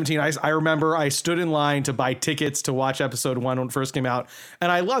turned 17. I remember I stood in line to buy tickets to watch episode 1 when it first came out, and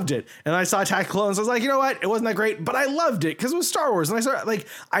I loved it. And I saw Attack of the Clones. I was like, you know what? It wasn't that great, but I loved it because it was Star Wars. And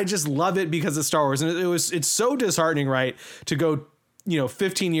I just love it because it's Star Wars. And it's so disheartening, right, to go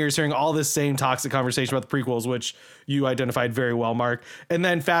 15 years hearing all this same toxic conversation about the prequels, which you identified very well, Mark. And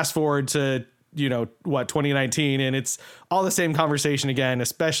then fast forward to 2019, and it's all the same conversation again,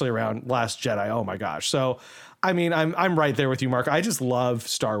 especially around Last Jedi. Oh my gosh. So I mean, I'm right there with you, Mark. I just love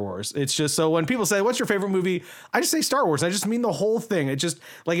Star Wars. It's just, so when people say, what's your favorite movie? I just say Star Wars. I just mean the whole thing. It just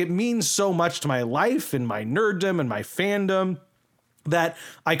it means so much to my life and my nerddom and my fandom that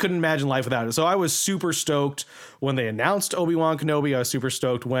I couldn't imagine life without it. So I was super stoked when they announced Obi-Wan Kenobi. I was super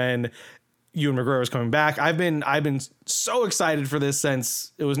stoked when Ewan McGregor was coming back. I've been so excited for this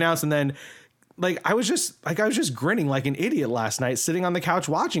since it was announced. And then I was just grinning like an idiot last night, sitting on the couch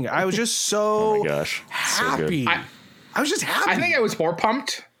watching it. I was just so oh my gosh, happy. So I was just happy. I think I was more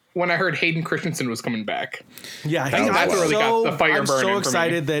pumped when I heard Hayden Christensen was coming back. Yeah, that's what really got the fire I'm burning. so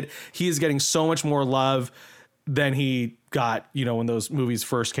excited that he is getting so much more love than he got, when those movies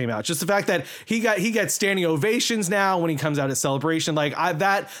first came out. Just the fact that he gets standing ovations now when he comes out at Celebration,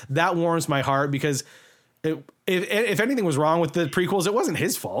 that warms my heart, because if anything was wrong with the prequels, it wasn't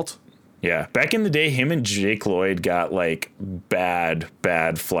his fault. Yeah, back in the day, him and Jake Lloyd got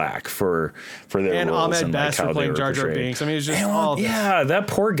bad flack for their roles Ahmed and Best how for playing they were Jar Jar portrayed. Binks. I mean, it's just all this. Yeah, that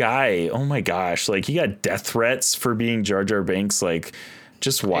poor guy. Oh my gosh, he got death threats for being Jar Jar Binks.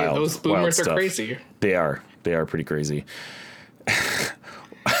 Just wild. Hey, those boomers are crazy. They are pretty crazy.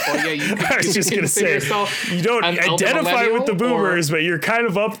 Well, yeah, I was just gonna say, you don't identify with the boomers, but you're kind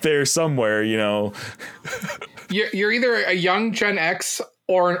of up there somewhere. You're either a young Gen X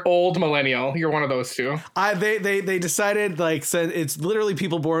or an old millennial. You're one of those two. They decided, like, said it's literally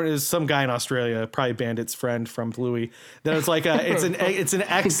people born as some guy in Australia, probably Bandit's friend from Bluey. That it's like it's an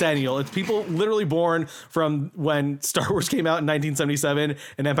exennial. It's people literally born from when Star Wars came out in 1977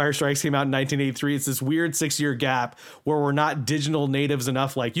 and Empire Strikes came out in 1983. It's this weird 6-year gap where we're not digital natives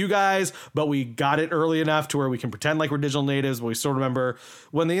enough like you guys, but we got it early enough to where we can pretend like we're digital natives. But we still remember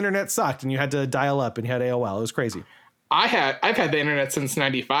when the internet sucked and you had to dial up and you had AOL. It was crazy. I've had the internet since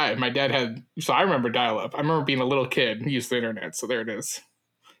 95. My dad had, so I remember dial-up. I remember being a little kid who used the internet. So there it is.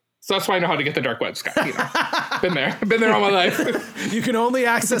 So that's why I know how to get the dark web, Scott. You know, been there all my life. You can only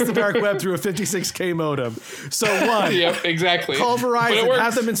access the dark web through a 56K modem. So one, yep, exactly. Call Verizon,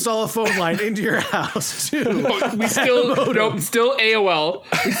 have them install a phone line into your house. Two, we still still AOL.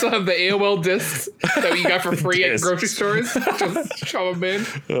 We still have the AOL discs that we got for free at grocery stores. Just shove them in.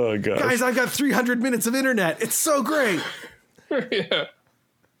 Oh god, guys, I've got 300 minutes of internet. It's so great. Yeah.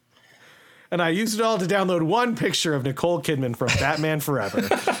 And I used it all to download one picture of Nicole Kidman from Batman Forever.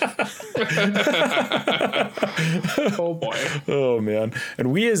 Oh boy. Oh man.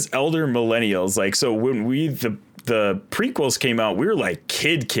 And we as elder millennials, like, so when the prequels came out, we were like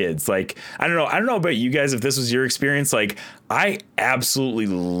kids. Like, I don't know about you guys, if this was your experience. Like, I absolutely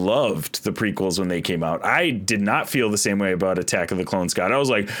loved the prequels when they came out. I did not feel the same way about Attack of the Clones, Scott. I was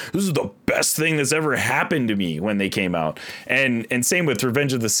like, this is the best thing that's ever happened to me when they came out. And same with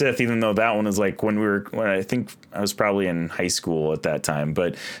Revenge of the Sith, even though that one is like when I think I was probably in high school at that time,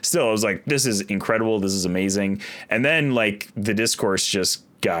 but still I was like, this is incredible. This is amazing. And then like the discourse just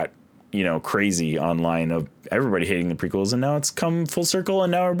got, crazy online of everybody hating the prequels, and now it's come full circle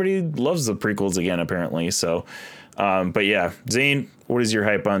and now everybody loves the prequels again, apparently. So, but yeah, Zane, what is your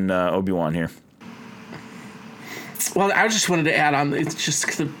hype on Obi-Wan here? Well, I just wanted to add on, it's just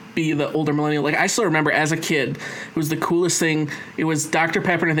to be the older millennial. Like, I still remember as a kid, it was the coolest thing. It was Dr.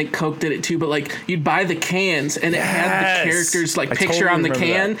 Pepper, and I think Coke did it too, but like you'd buy the cans and it had the characters like picture on the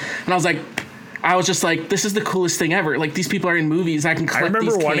can. And I was just like, this is the coolest thing ever. Like, these people are in movies. I can collect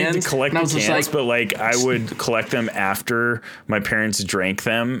these cans. I remember wanting to collect the cans, but like I would collect them after my parents drank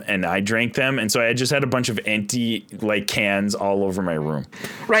them and I drank them. And so I just had a bunch of empty like cans all over my room.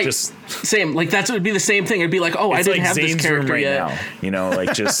 Right. Just same. Like, it would be the same thing. It'd be like, oh, I didn't have Zane's this character right yet. Now,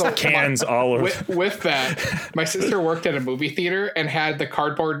 like just cans all over. With that, my sister worked at a movie theater and had the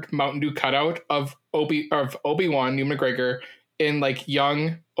cardboard Mountain Dew cutout of Obi-Wan, Ewan McGregor, in like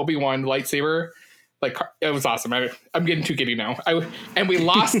young Obi-Wan lightsaber. Like, it was awesome. I'm getting too giddy now. And we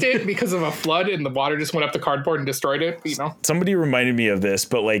lost it because of a flood, and the water just went up the cardboard and destroyed it. Somebody reminded me of this,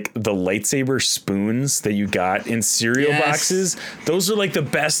 but like the lightsaber spoons that you got in cereal boxes, those are like the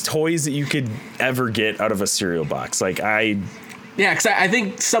best toys that you could ever get out of a cereal box. Yeah, because I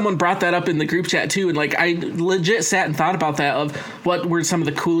think someone brought that up in the group chat too, and like I legit sat and thought about that, of what were some of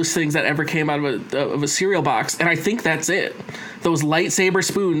the coolest things that ever came out of a cereal box, and I think that's it. Those lightsaber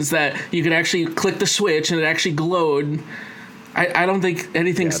spoons that you could actually click the switch and it actually glowed. I don't think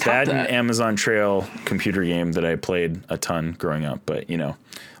anything's topped that. An Amazon Trail computer game that I played a ton growing up, but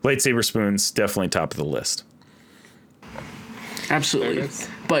lightsaber spoons definitely top of the list. Absolutely.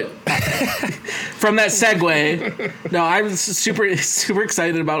 But from that segue, no, I was super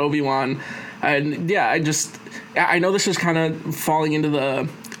excited about Obi-Wan. And yeah, I know this was kind of falling into the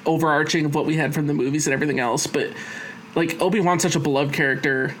overarching of what we had from the movies and everything else, but like Obi-Wan's such a beloved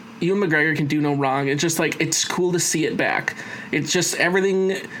character. Ewan McGregor can do no wrong. It's just like, it's cool to see it back. It's just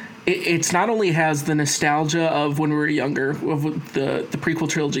everything. It's not only has the nostalgia of when we were younger, of the prequel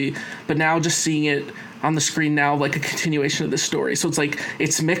trilogy, but now just seeing it on the screen now, like a continuation of this story. So it's like,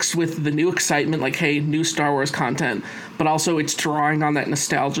 it's mixed with the new excitement, like, hey, new Star Wars content, but also it's drawing on that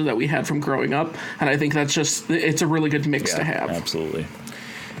nostalgia that we had from growing up. And I think it's a really good mix to have. Absolutely.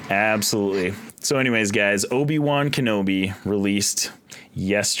 So anyways, guys, Obi-Wan Kenobi released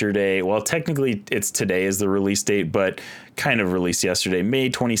yesterday. Well, technically it's today is the release date, but kind of released yesterday, May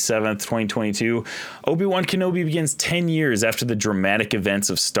 27th, 2022. Obi-Wan Kenobi begins 10 years after the dramatic events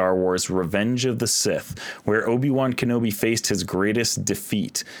of Star Wars Revenge of the Sith, where Obi-Wan Kenobi faced his greatest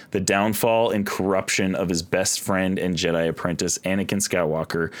defeat, the downfall and corruption of his best friend and Jedi apprentice, Anakin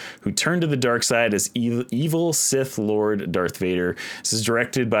Skywalker, who turned to the dark side as evil Sith Lord Darth Vader. This is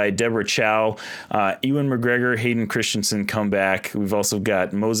directed by Deborah Chow. Ewan McGregor, Hayden Christensen come back. We've also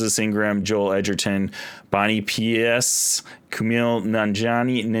got Moses Ingram, Joel Edgerton, Bonnie P.S., Kumail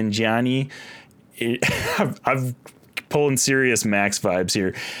Nanjiani. I'm pulling serious Max vibes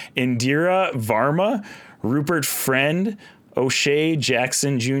here. Indira Varma, Rupert Friend, O'Shea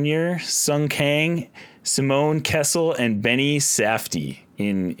Jackson Jr., Sung Kang, Simone Kessel, and Benny Safdie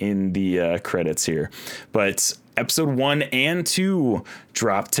in the credits here. But episode 1 and 2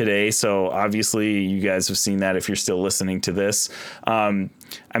 dropped today, so obviously you guys have seen that if you're still listening to this. I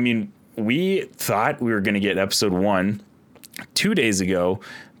mean, we thought we were going to get episode 1 2 days ago.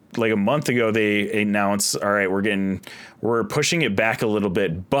 Like a month ago, they announced, all right, we're pushing it back a little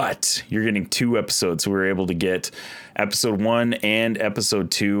bit, but you're getting 2 episodes. So we were able to get episode 1 and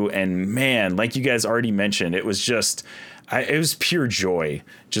episode 2. And man, like you guys already mentioned, it was just, it was pure joy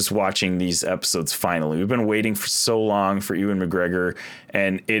just watching these episodes. Finally, we've been waiting for so long for Ewan McGregor,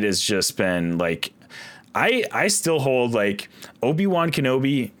 and it has just been like, I still hold like Obi-Wan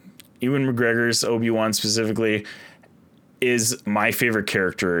Kenobi, Ewan McGregor's Obi-Wan specifically, is my favorite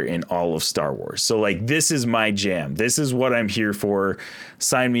character in all of Star Wars. So like, this is my jam. This is what I'm here for.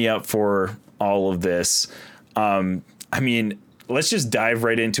 Sign me up for all of this. I mean, let's just dive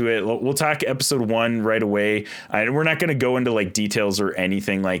right into it. We'll talk episode 1 right away. We're not going to go into like details or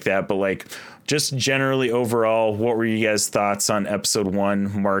anything like that, but like just generally overall, what were you guys' thoughts on episode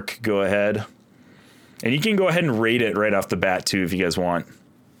 1? Mark, go ahead. And you can go ahead and rate it right off the bat too, if you guys want.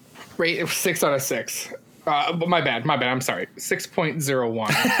 Rate it 6 out of 6. But my bad. I'm sorry.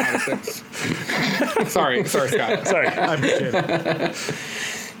 6.01 out of 6. sorry, Scott. Sorry. I'm kidding.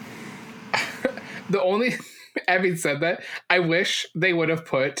 The only, having said that, I wish they would have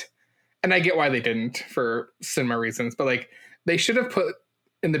put, and I get why they didn't for cinema reasons, but like they should have put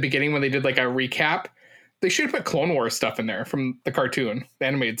in the beginning when they did like a recap, they should have put Clone Wars stuff in there from the cartoon, the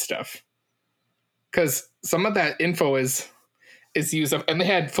animated stuff. Because some of that info is used up, and they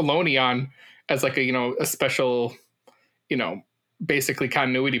had Filoni on as like a special, basically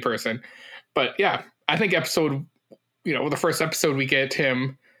continuity person. But yeah, I think the first episode, we get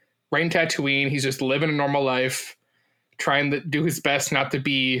him right in Tatooine. He's just living a normal life, trying to do his best not to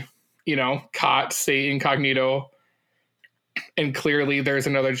be, caught, stay incognito. And clearly there's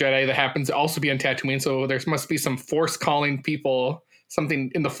another Jedi that happens to also be on Tatooine. So there must be some force calling people,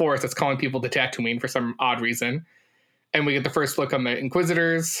 something in the force that's calling people to Tatooine for some odd reason. And we get the first look on the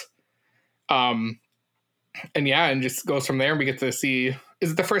Inquisitors. And just goes from there, and we get to see,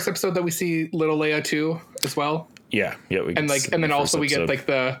 is it the first episode that we see little Leia too as well? Yeah. And then also we get like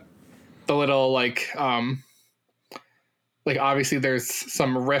the little like obviously there's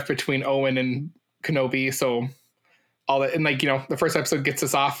some rift between Owen and Kenobi, so all that, and the first episode gets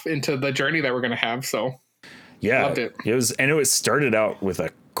us off into the journey that we're gonna have. So yeah, loved it. It started out with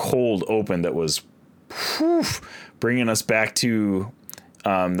a cold open that was bringing us back to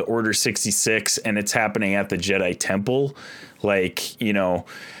the Order 66, and it's happening at the Jedi Temple. Like,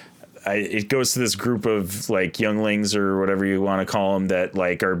 it goes to this group of like younglings or whatever you want to call them that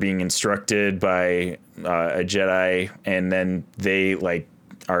like are being instructed by a Jedi, and then they like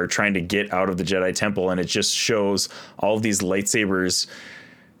are trying to get out of the Jedi Temple, and it just shows all of these lightsabers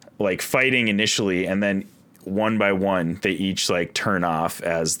like fighting initially, and then one by one they each like turn off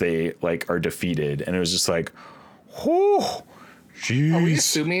as they like are defeated, and it was just like, whoo. Jeez. Are we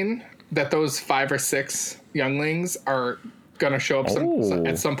assuming that those 5 or 6 younglings are gonna show up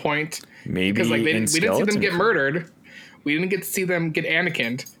at some point? Maybe because like we didn't see them get murdered, we didn't get to see them get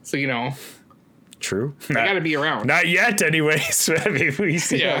Anakin'd, so True. They got to be around. Not yet, anyways. Maybe we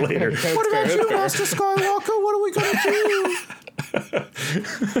see that later. What about you, Master Skywalker? What are we gonna do?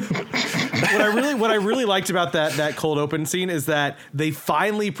 What I really liked about that cold open scene is that they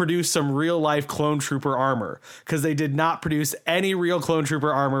finally produced some real life clone trooper armor, because they did not produce any real clone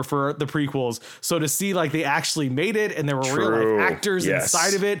trooper armor for the prequels. So to see like they actually made it and there were real life actors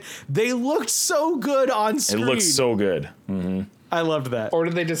inside of it, they looked so good on screen. It looked so good. Mm-hmm. I loved that. Or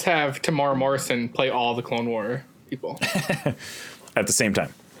did they just have Tamara Morrison play all the Clone War people at the same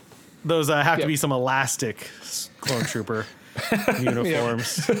time? Those have to be some elastic clone trooper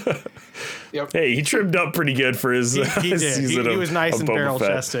uniforms. Yep. Hey, he trimmed up pretty good for his season. He was nice and barrel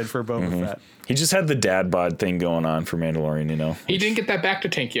chested for Boba Fett. He just had the dad bod thing going on for Mandalorian, He didn't get that back to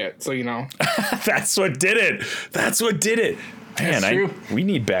tank yet, so That's what did it. Man, we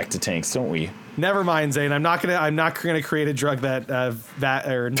need back to tanks, don't we? Never mind, Zane. I'm not gonna create a drug that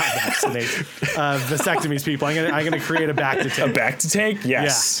vasectomies people. I'm gonna create a back to tank. A back to tank?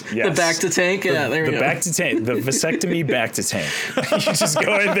 Yes. The back to tank? Yeah, there we go. The back to tank. The vasectomy back to tank. You just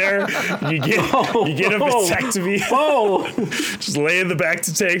go in there, you get a vasectomy. Whoa. Just lay in the back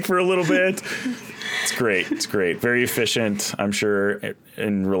to tank for a little bit. It's great. Very efficient, I'm sure,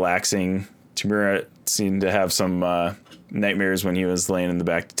 and relaxing. Tamura seemed to have some nightmares when he was laying in the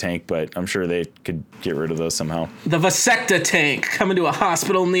back to tank, but I'm sure they could get rid of those somehow. The Vasecta tank coming to a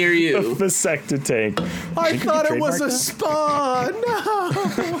hospital near you. The Vasecta tank. I thought it was a spa. No.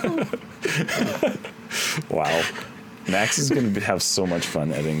 Wow. Max is going to have so much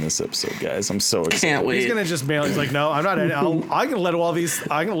fun editing this episode, guys. I'm so excited. Can't wait. He's gonna just mail. He's like, no, I'm not. I'm gonna let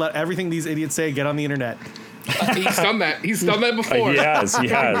I'm gonna let everything these idiots say get on the internet. He's done that. He's done that before. He has. He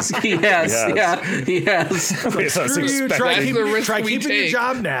has. Yeah, he has. Okay, so Screw you. That's the risk Try we keeping your take.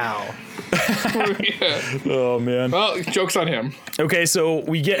 job now. Yeah. Oh man. Well, joke's on him. Okay, so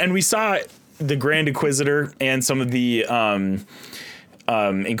we saw the Grand Inquisitor and some of the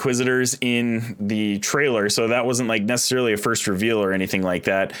Inquisitors in the trailer, so that wasn't like necessarily a first reveal or anything like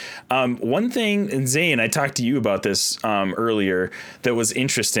that. One thing, and Zane, I talked to you about this earlier, that was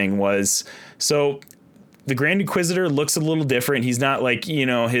interesting was, so the Grand Inquisitor looks a little different. He's not like,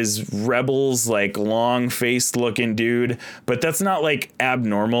 his Rebels, like long faced looking dude, but that's not like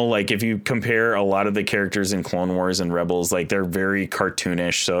abnormal. Like if you compare a lot of the characters in Clone Wars and Rebels, like they're very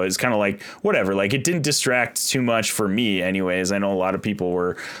cartoonish. So it's kind of like whatever, like it didn't distract too much for me anyways. I know a lot of people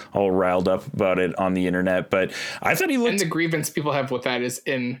were all riled up about it on the internet, but I thought he looked. And the grievance people have with that is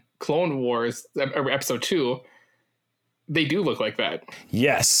in Clone Wars, episode 2, they do look like that.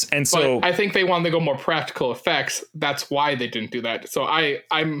 Yes. And so but I think they wanted to go more practical effects. That's why they didn't do that. So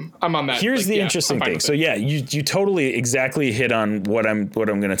I'm on that. Here's the interesting thing. So yeah, you totally exactly hit on what I'm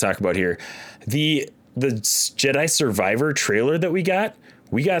going to talk about here. The Jedi Survivor trailer that we got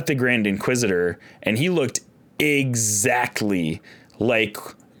the Grand Inquisitor, and he looked exactly like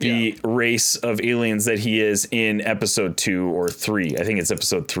the race of aliens that he is in episode 2 or 3. I think it's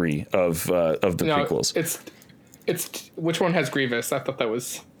episode 3 of the prequels. It's which one has Grievous? I thought that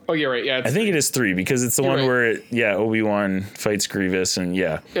was. Oh, you're right. Yeah, I think it is 3 because it's the one right. where Obi-Wan fights Grievous and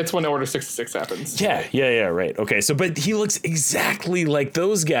it's when Order 66 happens. Yeah, right. Okay, so but he looks exactly like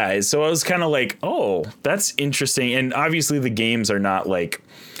those guys. So I was kind of like, oh, that's interesting. And obviously the games are not like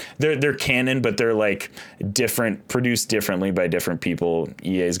they're canon, but they're like produced differently by different people.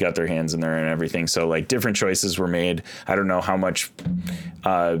 EA's got their hands in there and everything. So like different choices were made. I don't know how much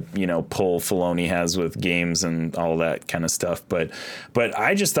pull Filoni has with games and all that kind of stuff. But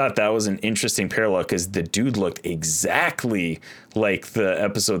I just thought that was an interesting parallel because the dude looked exactly like the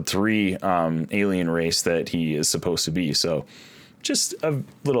episode 3 alien race that he is supposed to be. So just a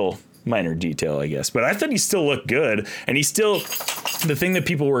little minor detail, I guess. But I thought he still looked good. And the thing that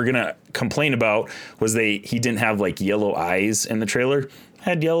people were going to complain about was he didn't have like yellow eyes in the trailer.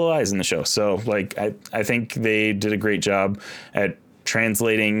 Had yellow eyes in the show. So like, I think they did a great job at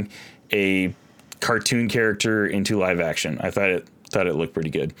translating a cartoon character into live action. I thought it looked pretty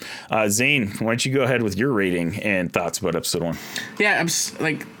good. Zane, why don't you go ahead with your rating and thoughts about episode 1? Yeah, I'm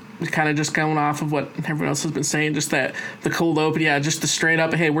like kind of just going off of what everyone else has been saying, just that the cold open, just the straight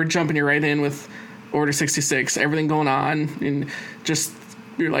up, hey, we're jumping you right in with Order 66, everything going on, and just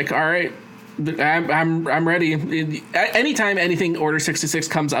you're like, all right, I'm ready. Anytime anything Order 66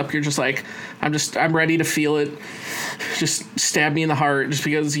 comes up, you're just like, I'm ready to feel it. Just stab me in the heart, just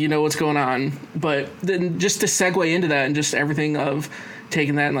because you know what's going on. But then just to segue into that and just everything of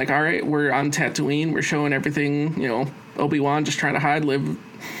taking that and like, all right, we're on Tatooine, we're showing everything, Obi-Wan just trying to hide, live,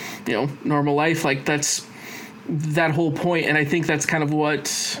 normal life. Like that's that whole point. And I think that's kind of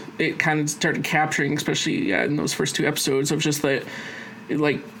what it kind of started capturing, especially in those first 2 episodes, of just that,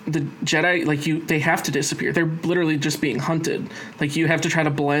 like the Jedi, like they have to disappear. They're literally just being hunted. Like you have to try to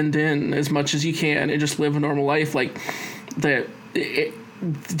blend in as much as you can and just live a normal life. Like to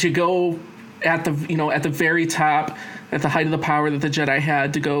go at the very top, at the height of the power that the Jedi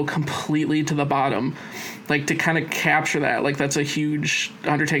had, to go completely to the bottom, like to kind of capture that, like that's a huge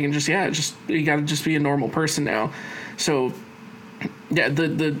undertaking. Just you got to just be a normal person now. So yeah,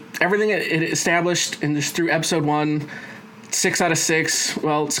 the everything it established and just through episode 1, 6 out of 6.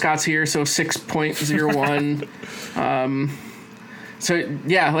 Well, Scott's here, so 6.01. So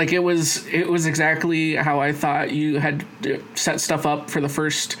yeah, like it was exactly how I thought you had set stuff up for the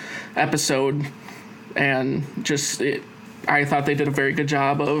first episode, and I thought they did a very good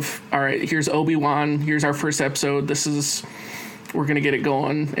job of, all right, here's Obi-Wan, here's our first episode, we're gonna get it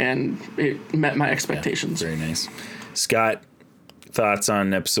going, and it met my expectations. Yeah, very nice. Scott, thoughts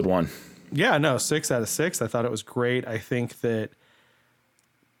on episode 1? Yeah, no, 6 out of 6. I thought it was great. I think you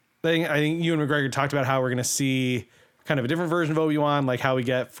and McGregor talked about how we're going to see kind of a different version of Obi-Wan, like how we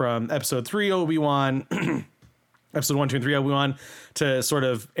get from episode 3 Obi-Wan, episode 1, 2, and 3 Obi-Wan, to sort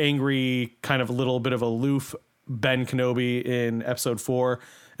of angry, kind of a little bit of aloof Ben Kenobi in episode 4.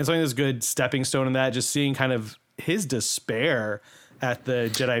 And something that's good stepping stone in that, just seeing kind of his despair at the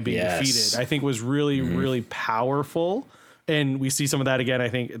Jedi being defeated, I think was really, really powerful. And we see some of that again. I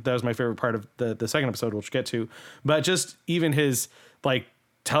think that was my favorite part of the second episode, which we'll get to. But just even his like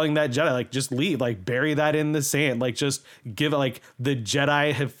telling that Jedi, like, just leave, like, bury that in the sand, like, just give it, like, the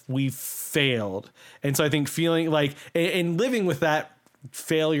Jedi we failed. And so I think feeling like, and living with that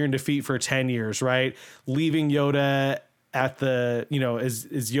failure and defeat for 10 years, right? Leaving Yoda at the, as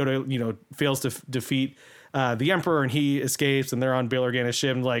Yoda, fails to defeat the Emperor, and he escapes, and they're on Bail Organa's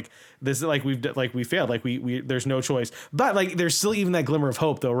ship, and like, this is like we failed, like we there's no choice. But like, there's still even that glimmer of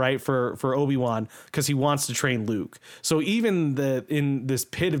hope, though, right, for Obi-Wan, because he wants to train Luke. So even in this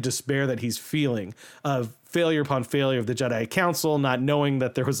pit of despair that he's feeling of failure upon failure of the Jedi Council, not knowing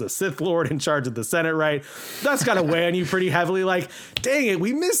that there was a Sith Lord in charge of the Senate, right? That's got to weigh on you pretty heavily. Like, dang it,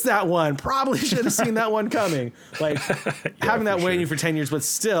 we missed that one. Probably should have seen that one coming. Like, having that weigh on you for 10 years, but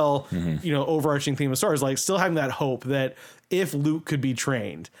still, overarching theme of Star Wars, like, still having that hope that if Luke could be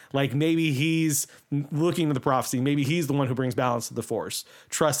trained, like, maybe he's looking to the prophecy, maybe he's the one who brings balance to the Force,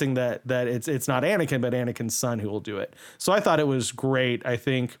 trusting that it's not Anakin, but Anakin's son who will do it. So I thought it was great. I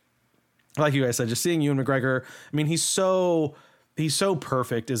think, like you guys said, just seeing Ewan McGregor, I mean, he's so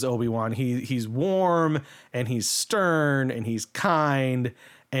perfect as Obi-Wan. He's warm, and he's stern, and he's kind,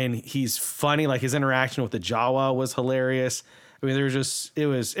 and he's funny. Like, his interaction with the Jawa was hilarious. I mean, it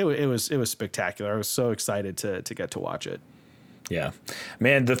was spectacular. I was so excited to get to watch it. Yeah,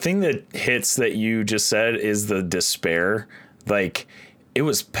 man, the thing that hits that you just said is the despair. Like, it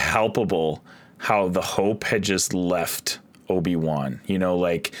was palpable how the hope had just left Obi-Wan,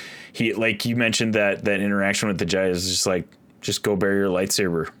 like you mentioned that interaction with the Jedi is just like, just go bury your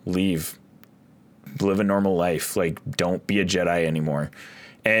lightsaber, leave, live a normal life. Like, don't be a Jedi anymore.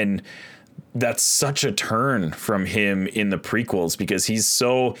 And that's such a turn from him in the prequels, because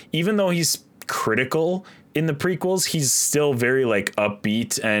even though he's critical in the prequels, he's still very like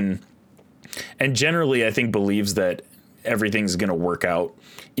upbeat and generally I think believes that everything's going to work out,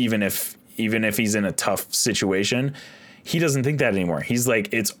 even if he's in a tough situation. He doesn't think that anymore. He's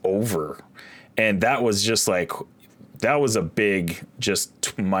like, it's over. And that was just like, that was a big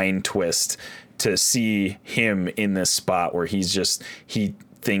just mind twist to see him in this spot where he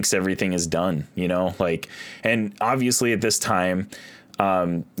thinks everything is done, like, and obviously at this time,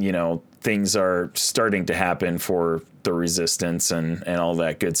 things are starting to happen for the Resistance and all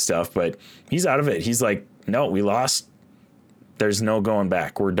that good stuff, but he's out of it. He's like, no, we lost. There's no going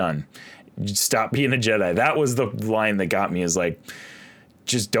back. We're done. Stop being a Jedi. That was the line that got me, is like,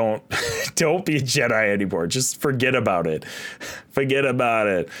 just don't be a Jedi anymore. Just forget about it. Forget about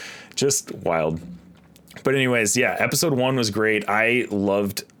it. Just wild. But anyways, yeah, episode 1 was great. I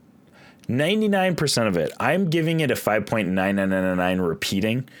loved 99% of it. I'm giving it a 5.9999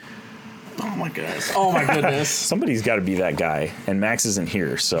 repeating. Oh my goodness. Oh my goodness. Somebody's got to be that guy, and Max isn't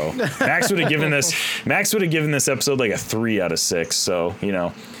here, so Max would have given this episode like a 3 out of 6. So,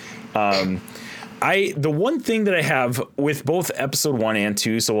 the one thing that I have with both episode 1 and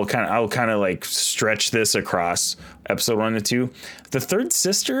 2, so I'll kind of like stretch this across episode 1 and 2. The third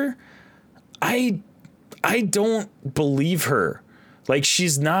sister, I don't believe her. Like, she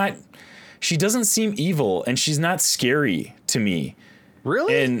doesn't seem evil, and she's not scary to me.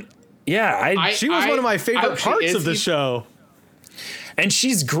 Really? And yeah, she was one of my favorite parts of the show. And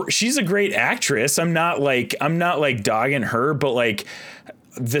she's a great actress. I'm not like dogging her, but like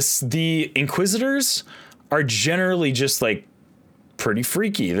the Inquisitors are generally just like pretty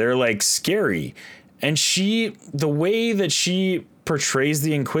freaky. They're like scary. And the way that she portrays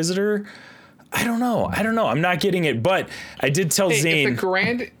the Inquisitor, I don't know. I'm not getting it, but I did tell Zane.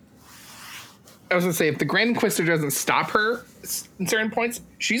 I was gonna say, if the Grand Inquisitor doesn't stop her in certain points,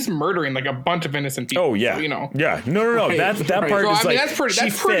 she's murdering like a bunch of innocent people. Oh yeah, so, yeah. No. Right, that part so, is like, that's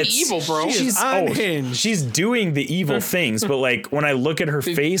pretty evil, bro. She's unhinged. She's doing the evil things, but like when I look at her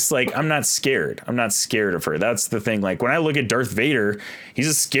face, like I'm not scared. I'm not scared of her. That's the thing. Like when I look at Darth Vader, he's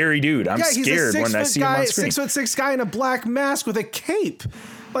a scary dude. I'm scared when I see him on screen. 6'6" guy in a black mask with a cape.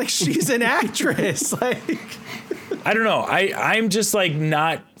 Like, she's an actress. Like, I don't know. I'm just like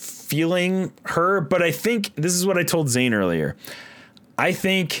not feeling her, but I think this is what I told Zane earlier. I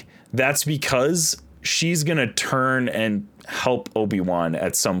think that's because she's going to turn and help Obi-Wan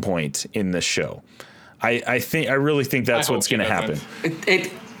at some point in this show. I really think that's what's going to happen.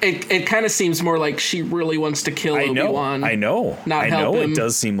 It kind of seems more like she really wants to kill Obi-Wan. I know. Help him. It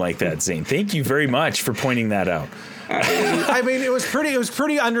does seem like that, Zane. Thank you very much for pointing that out. I mean, it was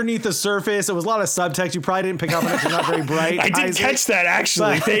pretty underneath the surface. It was a lot of subtext. You probably didn't pick up on it. You're not very bright. I did catch that,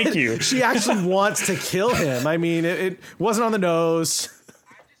 actually. Thank you. She actually wants to kill him. I mean, it wasn't on the nose.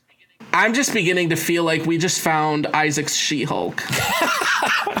 I'm just beginning to feel like we just found Isaac's She-Hulk.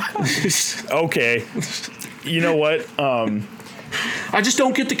 Okay. You know what? I just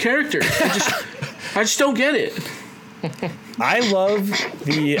don't get the character. I just don't get it. I love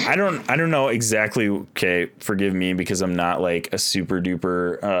I don't know exactly. Okay, forgive me because I'm not like a super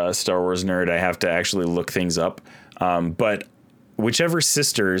duper Star Wars nerd. I have to actually look things up. But whichever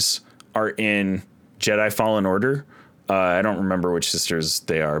sisters are in Jedi Fallen Order, I don't remember which sisters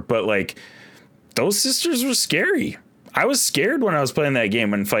they are, but like those sisters were scary. I was scared when I was playing that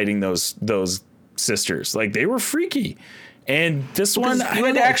game and fighting those sisters. Like they were freaky. And this one, you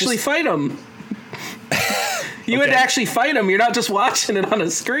had to actually fight them. You had to actually fight them. You're not just watching it on a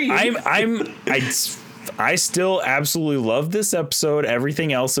screen. I still absolutely love this episode.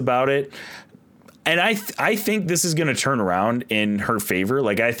 Everything else about it. And I think this is going to turn around in her favor.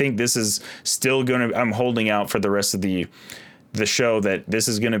 Like, I think this is still going to, I'm holding out for the rest of the show that this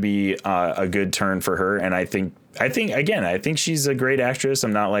is going to be a good turn for her. And I think she's a great actress.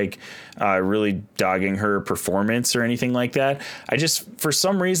 I'm not like really dogging her performance or anything like that. I just, for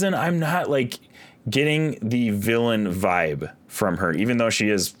some reason, I'm not like getting the villain vibe from her, even though she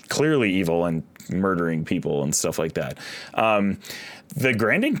is clearly evil and murdering people and stuff like that. The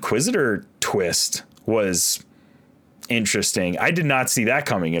Grand Inquisitor twist was interesting. I did not see that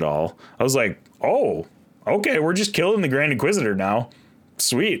coming at all. I was like, oh, okay, we're just killing the Grand Inquisitor now.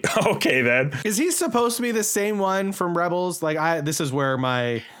 Sweet. Okay, then. Is he supposed to be the same one from Rebels? Like, this is where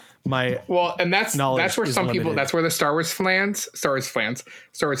my well, and that's where some people, limited. That's where the Star Wars fans.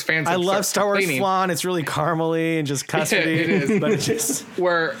 I love Star Wars flan. It's really caramely and just custardy. It is, but it just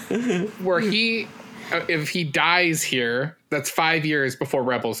where he, if he dies here, that's 5 years before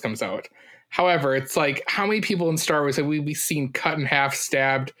Rebels comes out. However, it's like, how many people in Star Wars have we seen cut in half,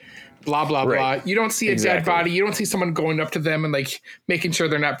 stabbed, blah, blah, blah. You don't see a dead body. You don't see someone going up to them and like making sure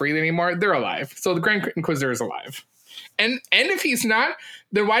they're not breathing anymore. They're alive. So the Grand Inquisitor is alive. And if he's not,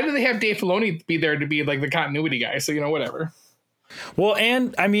 then why do they have Dave Filoni be there to be like the continuity guy? So, whatever. Well,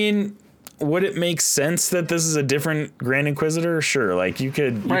 and I mean, would it make sense that this is a different Grand Inquisitor? Sure. Like you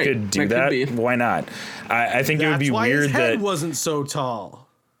could do that. Why not? I think it would be weird his head that wasn't so tall.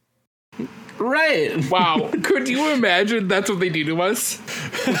 Right. Wow. Could you imagine that's what they do to us?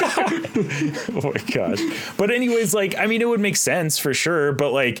 Oh my gosh. But anyways, like, I mean, it would make sense for sure,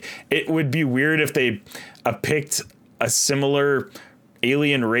 but like, it would be weird if they picked a similar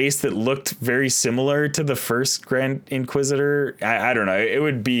alien race that looked very similar to the first Grand Inquisitor. I don't know. It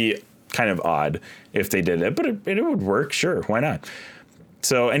would be kind of odd if they did it, but it would work. Sure. Why not?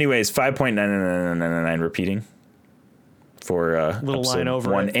 So anyways, 5.99999 repeating. For little line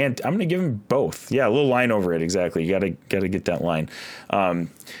over one, it. and I'm gonna give them both. Yeah, a little line over it. Exactly. You gotta get that line. I'm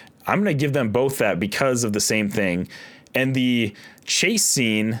gonna give them both that because of the same thing. And the chase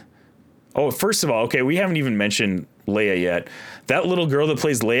scene. Oh, first of all, okay, we haven't even mentioned Leia yet. That little girl that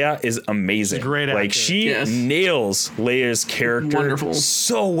plays Leia is amazing. She's a great like actor. she nails Leia's character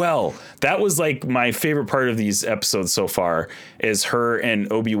so well. That was like my favorite part of these episodes so far is her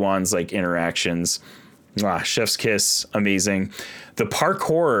and Obi-Wan's like interactions. Chef's kiss, amazing. The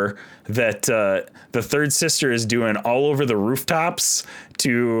parkour that the third sister is doing all over the rooftops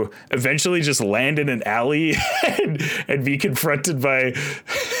to eventually just land in an alley and be confronted by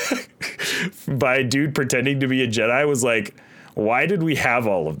a dude pretending to be a Jedi was like, why did we have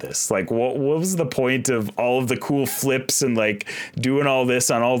all of this? Like, what was the point of all of the cool flips and like doing all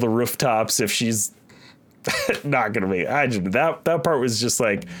this on all the rooftops if she's not gonna be? That part was just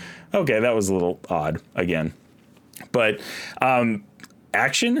like, okay, that was a little odd again. But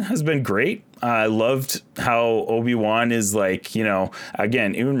action has been great. I loved how Obi-Wan is like,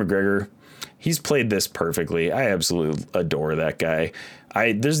 again, Ewan McGregor, he's played this perfectly. I absolutely adore that guy.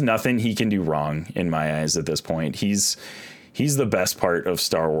 There's nothing he can do wrong in my eyes at this point. He's the best part of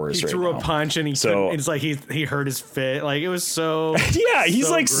Star Wars. He threw a punch and it's like he hurt his fit. Like it was so yeah, he's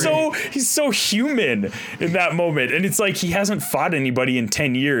so like great. he's so human in that moment. And it's like he hasn't fought anybody in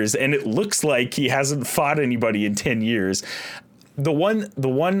 10 years and it looks like he hasn't fought anybody in 10 years. The one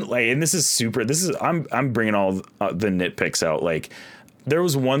like, and I'm bringing all the nitpicks out. Like there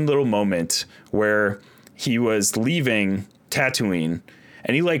was one little moment where he was leaving Tatooine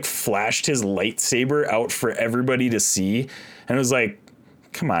and he like flashed his lightsaber out for everybody to see. And it was like,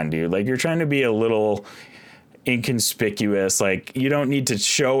 come on, dude. Like you're trying to be a little inconspicuous. Like you don't need to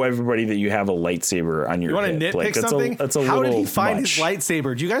show everybody that you have a lightsaber on your You want to hip. nitpick Like, something? That's a How little did he find much. his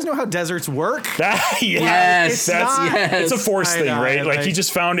lightsaber? Do you guys know how deserts work? Yes, It's a force thing, right? Like he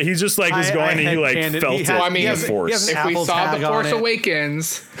just found it. He just like was going and he like felt it. Well, I mean, the force. if we saw The Force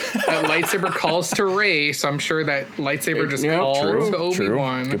Awakens, that lightsaber calls to Rey, so I'm sure that lightsaber just called to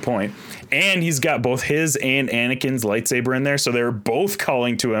Obi-Wan. Good point. and he's got both his and Anakin's lightsaber in there, so they're both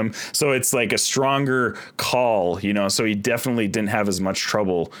calling to him. So it's like a stronger call, you know. So he definitely didn't have as much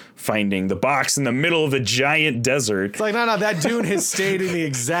trouble finding the box in the middle of a giant desert. It's like no, that dune has stayed in the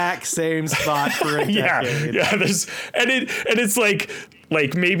exact same spot for a decade. Yeah. It's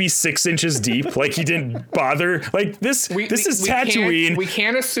like maybe 6 inches deep. Like he didn't bother. Like this is Tatooine. We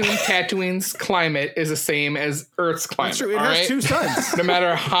can't assume Tatooine's climate is the same as Earth's climate. That's true. It has 2 suns. No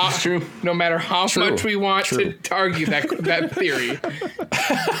matter how much we want to argue that theory,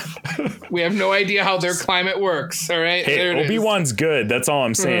 we have no idea how their climate works. All right, hey, Obi-Wan's good. That's all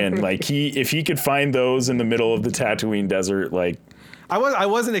I'm saying. Like if he could find those in the middle of the Tatooine desert, like. I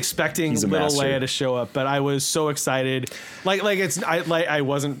wasn't expecting little master. Leia to show up, but I was so excited. I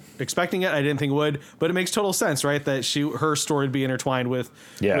wasn't expecting it. I didn't think it would, but it makes total sense, right? That her story would be intertwined with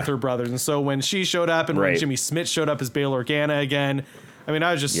her brothers. And so when she showed up and when Jimmy Smith showed up as Bail Organa again, I mean,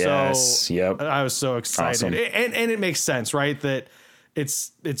 I was just I was so excited. Awesome. And it makes sense, right? That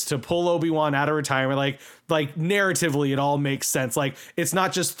it's to pull Obi-Wan out of retirement. Like narratively, it all makes sense. Like it's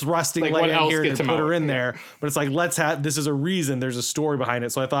not just thrusting Leia in here and put her in there, but it's like this is a reason. There's a story behind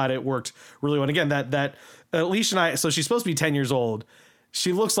it. So I thought it worked really well. And again, that Alicia and I. So she's supposed to be 10 years old.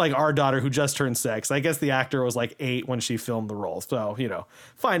 She looks like our daughter who just turned 6. I guess the actor was like 8 when she filmed the role. So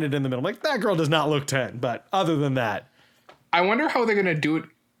find it in the middle. Like that girl does not look 10. But other than that, I wonder how they're gonna do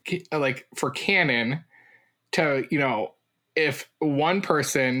it. Like for canon, to if one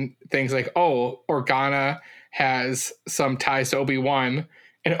person thinks like, oh, Organa has some ties to Obi-Wan,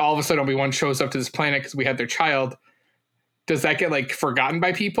 and all of a sudden Obi-Wan shows up to this planet because we had their child, does that get like forgotten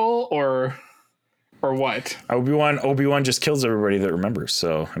by people or what? Obi-Wan just kills everybody that remembers.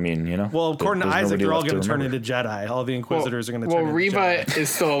 So I mean, Well, according to Isaac, they're all going to turn into Jedi. All the Inquisitors are going to turn into Jedi. Well, Reva is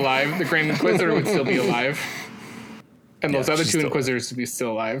still alive. The Grand Inquisitor would still be alive. And those other 2 Inquisitors would be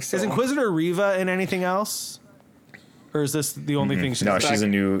still alive. So. Is Inquisitor Reva in anything else? Or is this the only thing she's No, she's a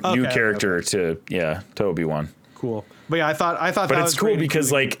new character to Obi-Wan. Cool. But yeah, I thought but that it's was cool great, because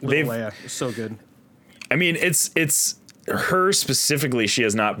like they've Leia. So good. I mean, it's her specifically. She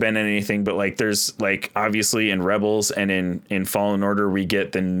has not been in anything, but like there's like obviously in Rebels and in Fallen Order we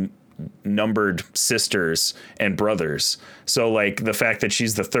get the numbered sisters and brothers. So like the fact that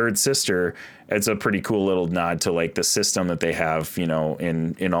she's the 3rd sister, it's a pretty cool little nod to like the system that they have, in all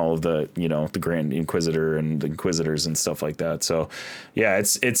of the, the Grand Inquisitor and the Inquisitors and stuff like that. So yeah,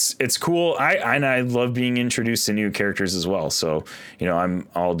 it's cool. I love being introduced to new characters as well. So, I'm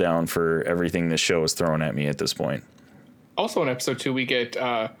all down for everything this show is throwing at me at this point. Also in episode 2, we get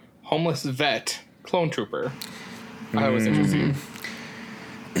homeless vet clone trooper. That was interesting.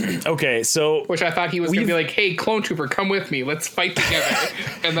 Okay, so which I thought he was going to be like, "Hey, clone trooper, come with me. Let's fight together."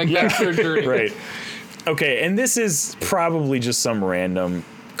 And then that's their journey. Right. Okay, and this is probably just some random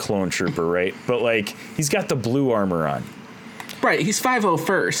clone trooper, right? But like, he's got the blue armor on. Right, he's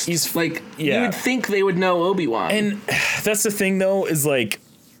 501st. He's like, you would think they would know Obi-Wan. And that's the thing, though, is like,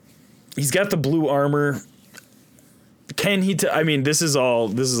 he's got the blue armor. Can he? I mean, this is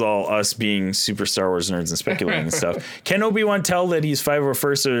all us being super Star Wars nerds and speculating and stuff. Can Obi-Wan tell that he's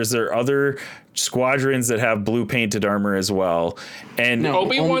 501st, or is there other squadrons that have blue painted armor as well? And no,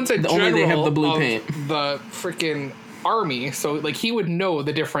 Obi-Wan's a general only they have the blue paint. The freaking army, so like he would know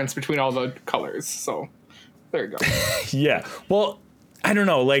the difference between all the colors. So there you go. Yeah. Well, I don't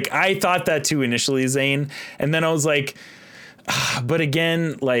know. Like I thought that too initially, Zane, and then I was like. But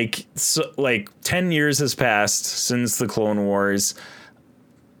again, like 10 years has passed since the Clone Wars.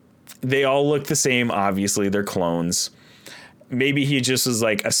 They all look the same. Obviously, they're clones. Maybe he just was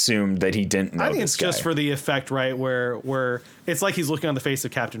like assumed that he didn't know. I think this it's just for the effect, right? Where it's like he's looking on the face of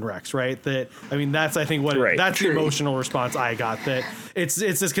Captain Rex, right? That I mean, that's I think that's the emotional response I got. That it's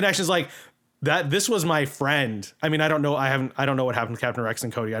this connection is like. That this was my friend. I mean, I don't know. I don't know what happened to Captain Rex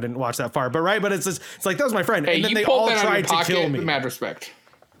and Cody. I didn't watch that far, but but it's like that was my friend, hey, and then they all tried to kill me. Mad respect.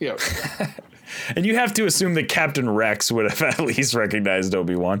 Yep. And you have to assume that Captain Rex would have at least recognized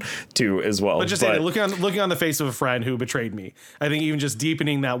Obi-Wan too, as well. But just looking on the face of a friend who betrayed me. I think even just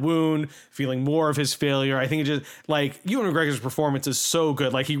deepening that wound, feeling more of his failure. I think it just like Ewan McGregor's performance is so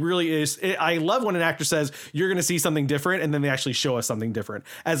good. Like he really is. I love when an actor says you're going to see something different, and then they actually show us something different,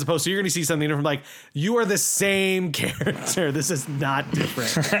 as opposed to you're going to see something different. Like you are the same character. This is not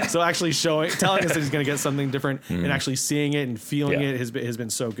different. So actually telling us that he's going to get something different, and actually seeing it and feeling it has been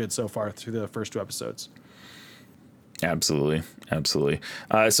so good so far through the first 2 episodes. Absolutely.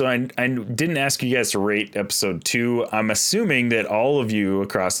 So I didn't ask you guys to rate episode 2. I'm assuming that all of you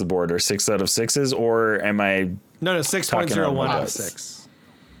across the board are 6 out of 6s, or am I? No, 6.01 out of 6.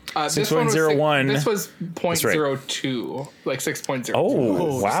 This one was 6.01. This was That's right. 0.02, like 6.0. Oh, just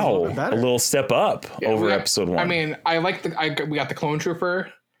a wow. little bit better. A little step up over we got- episode 1. I mean, we got the clone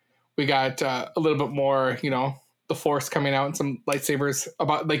trooper. We got a little bit more, the Force coming out and some lightsabers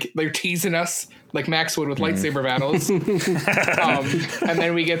about like they're teasing us like Max would with lightsaber battles. And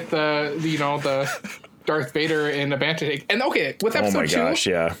then we get the Darth Vader in a banter take. And okay, with episode oh my 2, gosh,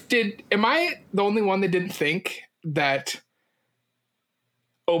 yeah. am I the only one that didn't think that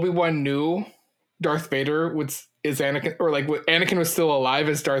Obi-Wan knew Darth Vader is Anakin, or like Anakin was still alive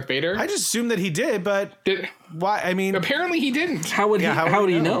as Darth Vader? I just assumed that he did, but why? I mean, Apparently he didn't. How would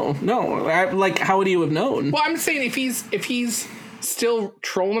he know? No, how would he have known? Well, I'm saying if he's still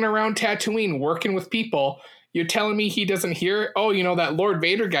trolling around Tatooine, working with people, you're telling me he doesn't hear? Oh, that Lord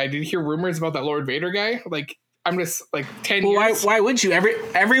Vader guy. Did you hear rumors about that Lord Vader guy? Like, I'm just like 10 years. Why would you?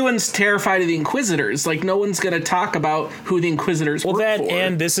 Everyone's terrified of the Inquisitors. Like, no one's going to talk about who the Inquisitors work for.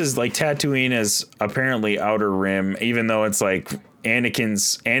 And this is like Tatooine is apparently Outer Rim, even though it's like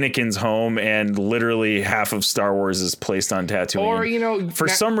Anakin's home, and literally half of Star Wars is placed on Tatooine. Or for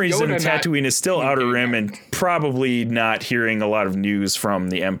some reason, Tatooine is still Outer Rim, and probably not hearing a lot of news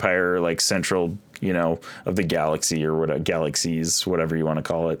from the Empire, like central, of the galaxy or whatever, galaxies, whatever you want to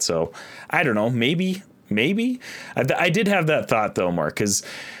call it. So I don't know, maybe. I did have that thought though, Mark, because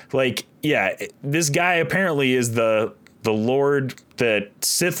this guy apparently is the Lord, that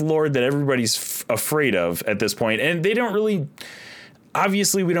Sith Lord that everybody's afraid of at this point, and they don't really.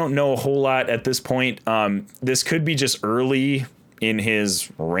 Obviously, we don't know a whole lot at this point. This could be just early in his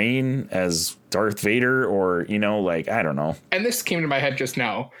reign as Darth Vader, or I don't know. And this came to my head just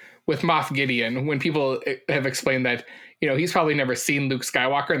now with Moff Gideon, when people have explained that he's probably never seen Luke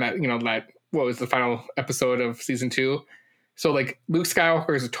Skywalker, and that what was the final episode of season 2. So like Luke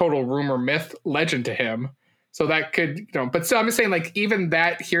Skywalker is a total rumor, myth, legend to him. So that could, but so I'm just saying, like, even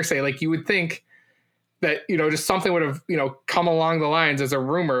that hearsay, like you would think that, just something would have, come along the lines as a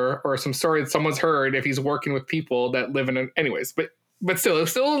rumor or some story that someone's heard if he's working with people that live in it anyways. But still, it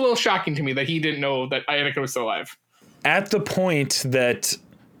was still a little shocking to me that he didn't know that Anakin was still alive. At the point that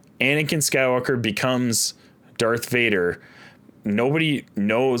Anakin Skywalker becomes Darth Vader, nobody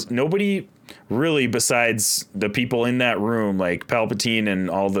really, besides the people in that room, like Palpatine and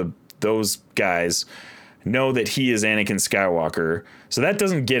all those guys, know that he is Anakin Skywalker. So that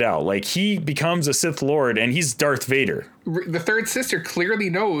doesn't get out. Like, he becomes a Sith Lord and he's Darth Vader. The third sister clearly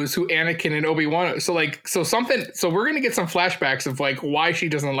knows who Anakin and Obi-Wan are. So we're going to get some flashbacks of like why she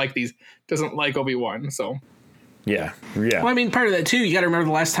doesn't like Obi-Wan. So yeah. Well, I mean, part of that too, you got to remember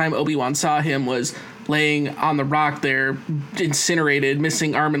the last time Obi-Wan saw him was laying on the rock there, incinerated,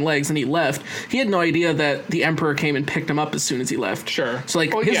 missing arm and legs, and he left. He had no idea that the Emperor came and picked him up as soon as he left. Sure. So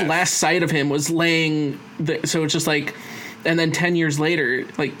his last sight of him was laying. So it's just like, and then 10 years later,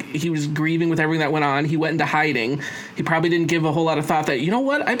 like, he was grieving with everything that went on. He went into hiding. He probably didn't give a whole lot of thought that,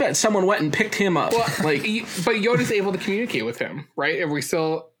 I bet someone went and picked him up. Well, but Yoda's able to communicate with him, right? Are we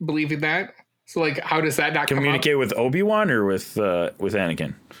still believing that? So like, how does that not communicate with Obi-Wan or with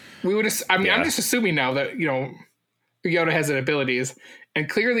Anakin? We would. I'm just assuming now that Yoda has abilities, and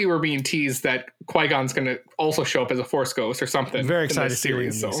clearly we're being teased that Qui-Gon's going to also show up as a Force ghost or something. Very excited to see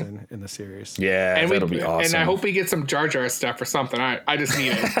series, Liam in the series. Yeah, and that'll be awesome. And I hope we get some Jar Jar stuff or something. I just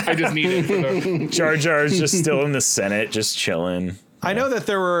need it. I just need it. For the Jar Jar's just still in the Senate, just chilling. I know that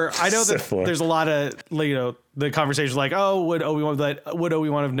there's a lot of the conversations like, oh, would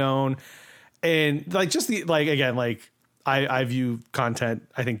Obi-Wan have known, and like just the I view content,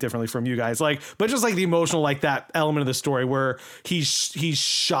 I think, differently from you guys. But just like the emotional, like that element of the story where he's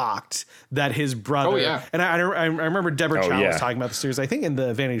shocked that his brother. Oh, yeah. And I remember Deborah Chow was talking about the series, I think in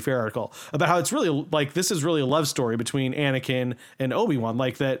the Vanity Fair article, about how it's really like this is really a love story between Anakin and Obi-Wan,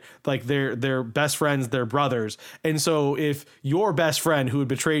 like that, like they're best friends, they're brothers. And so if your best friend who had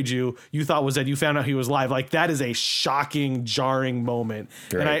betrayed you thought was dead, you found out he was alive, like that is a shocking, jarring moment.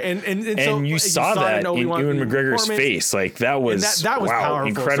 Right. And so you saw that in Ewan McGregor's face. Like that was powerful.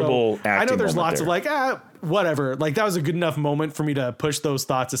 Incredible so acting. I know there's lots there. of whatever. Like that was a good enough moment for me to push those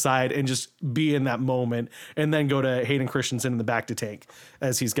thoughts aside and just be in that moment, and then go to Hayden Christensen in the back to tank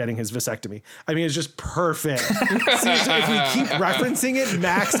as he's getting his vasectomy. I mean, it's just perfect. Seriously, if we keep referencing it,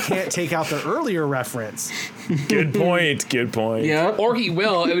 Max can't take out the earlier reference. Good point. Yeah. Or he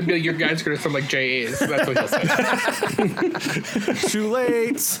will. It would be your guys going to sound like JAs. That's what he'll say. Too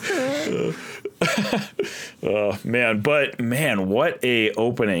late. Oh man, what a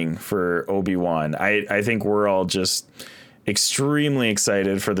opening for Obi-Wan. I think we're all just extremely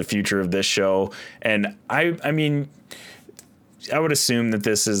excited for the future of this show. And I mean, I would assume that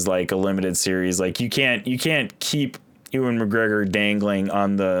this is like a limited series. Like you can't keep Ewan McGregor dangling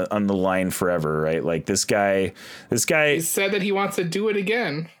on the line forever, right? Like this guy. He said that he wants to do it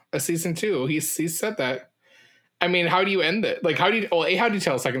again, a season 2. He's said that. I mean, how do you end it? Like, how do you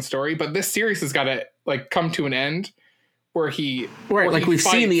tell a second story? But this series has got to like come to an end where he we've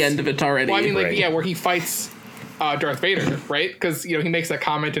seen the end of it already. Well, I mean, like, right. yeah, where he fights Darth Vader, right? Because he makes that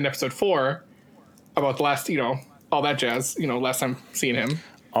comment in episode 4 about the last, all that jazz. Last time seeing him.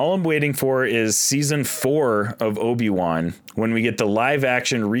 All I'm waiting for is season 4 of Obi-Wan when we get the live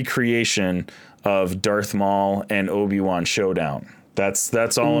action recreation of Darth Maul and Obi-Wan showdown.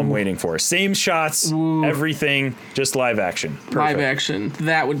 That's all I'm waiting for. Same shots, everything, just live action. Perfect. Live action.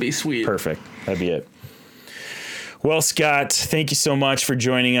 That would be sweet. Perfect. That'd be it. Well, Scott, thank you so much for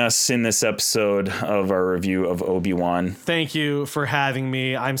joining us in this episode of our review of Obi-Wan. Thank you for having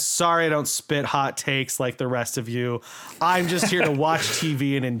me. I'm sorry I don't spit hot takes like the rest of you. I'm just here to watch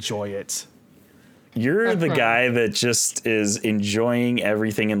TV and enjoy it. You're the guy that just is enjoying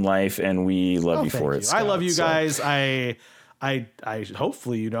everything in life, and we love you for it, Scott. I love you guys. I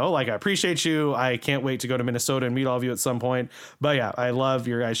hopefully, I appreciate you. I can't wait to go to Minnesota and meet all of you at some point. But yeah, I love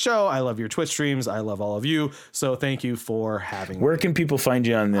your guys' show. I love your Twitch streams. I love all of you. So thank you for having me. Where can people find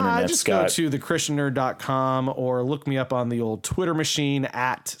you on the internet, just Scott? go to thechristiannerd.com or look me up on the old Twitter machine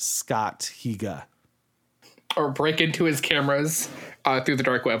at Scott Higa. Or break into his cameras through the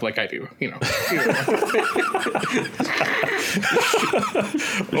dark web like I do,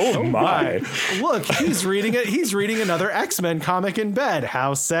 Oh my. Look, he's reading it. He's reading another X-Men comic in bed.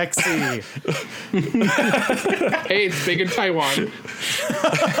 How sexy. Hey, it's big in Taiwan.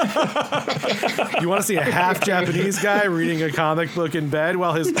 You want to see a half Japanese guy reading a comic book in bed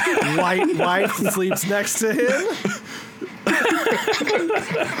while his white wife sleeps next to him?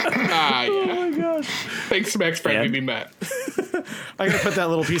 Yeah. Oh my gosh. Thanks, Max, for having me, Matt. I'm going to put that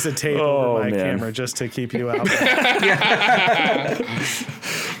little piece of tape over my camera just to keep you out.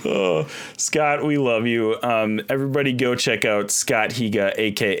 Scott, we love you. Everybody go check out Scott Higa,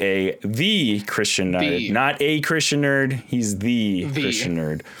 a.k.a. The Christian Nerd. Not a Christian nerd. He's the Christian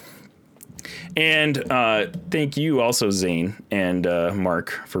Nerd. And thank you also, Zane and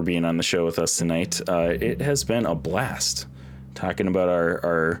Mark, for being on the show with us tonight. It has been a blast talking about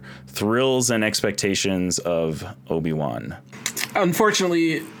our thrills and expectations of Obi-Wan.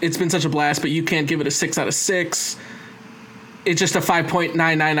 Unfortunately, it's been such a blast, but you can't give it a 6 out of 6. It's just a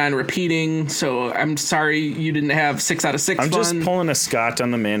 5.999 repeating, so I'm sorry you didn't have 6 out of 6 I'm fun. just pulling a Scott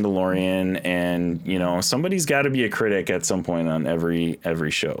on The Mandalorian, and, somebody's got to be a critic at some point on every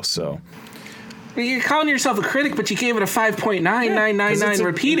show, so... You're calling yourself a critic, but you gave it a 5.9999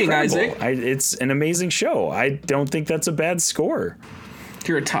 repeating, incredible. Isaac. It's an amazing show. I don't think that's a bad score.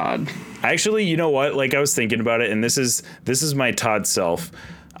 You're a Todd. Actually, you know what? Like, I was thinking about it, and this is my Todd self.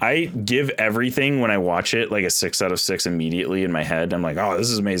 I give everything when I watch it like a 6 out of 6 immediately in my head. I'm like, oh, this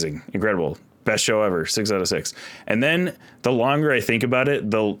is amazing, incredible, best show ever, 6 out of 6. And then the longer I think about it,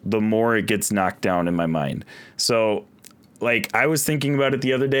 the more it gets knocked down in my mind. So, like, I was thinking about it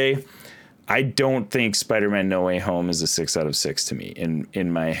the other day. I don't think Spider-Man No Way Home is a 6 out of 6 to me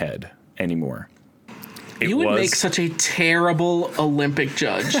in my head anymore. You would make such a terrible Olympic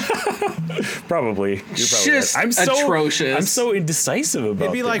judge. Probably. You're probably just right. atrocious. I'm so indecisive about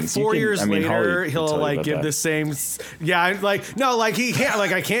Maybe like things. 4 years later, Holly he'll like give the same. Yeah, like no, like he can't.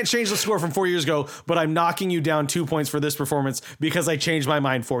 Like I can't change the score from 4 years ago, but I'm knocking you down 2 points for this performance because I changed my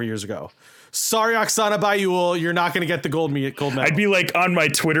mind 4 years ago. Sorry, Oksana Bayul, you're not going to get the gold medal. I'd be like on my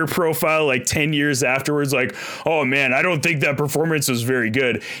Twitter profile like 10 years afterwards, like, oh man, I don't think that performance was very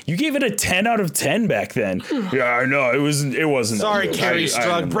good. You gave it a 10 out of 10 back then. Yeah, I know. It wasn't. Sorry, Carrie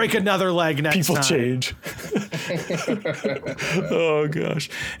Strug. Break another leg next People time. change. Oh gosh.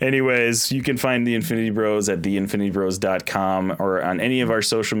 Anyways, you can find the Infinity Bros at theinfinitybros.com or on any of our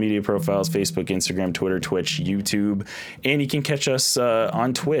social media profiles, Facebook, Instagram, Twitter, Twitch, YouTube. And you can catch us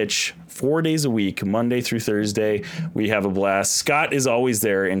on Twitch 4 days a week, Monday through Thursday. We have a blast. Scott is always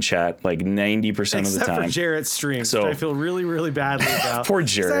there in chat, like 90% of the time. Except for Jarrett's stream, so I feel really, really badly about. Poor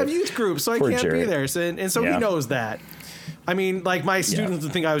Jarrett. I have youth groups, so I can't be there. So, and so he knows that. I mean, like my students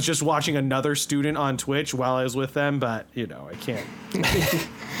would think I was just watching another student on Twitch while I was with them, but I can't.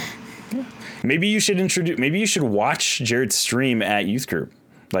 Maybe you should watch Jarrett's stream at youth group.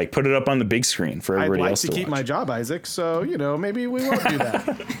 Like, put it up on the big screen for everybody else to watch. I'd like to keep my job, Isaac, so, maybe we won't do that.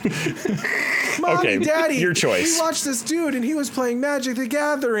 Mommy, okay, Daddy, your choice. We watched this dude, and he was playing Magic the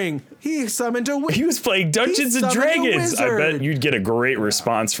Gathering. He summoned a wizard. He was playing Dungeons and Dragons. I bet you'd get a great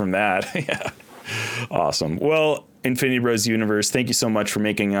response from that. Yeah. Awesome. Well, Infinity Bros Universe, thank you so much for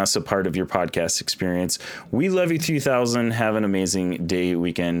making us a part of your podcast experience. We love you 3000. Have an amazing day,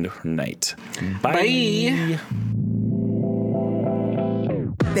 weekend, night. Bye. Bye.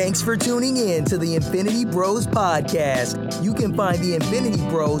 Thanks for tuning in to the Infinity Bros podcast. You can find the Infinity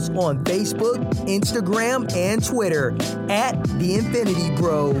Bros on Facebook, Instagram, and Twitter at the Infinity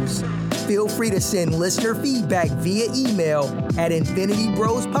Bros. Feel free to send listener feedback via email at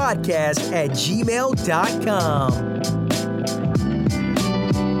infinitybrospodcast@gmail.com.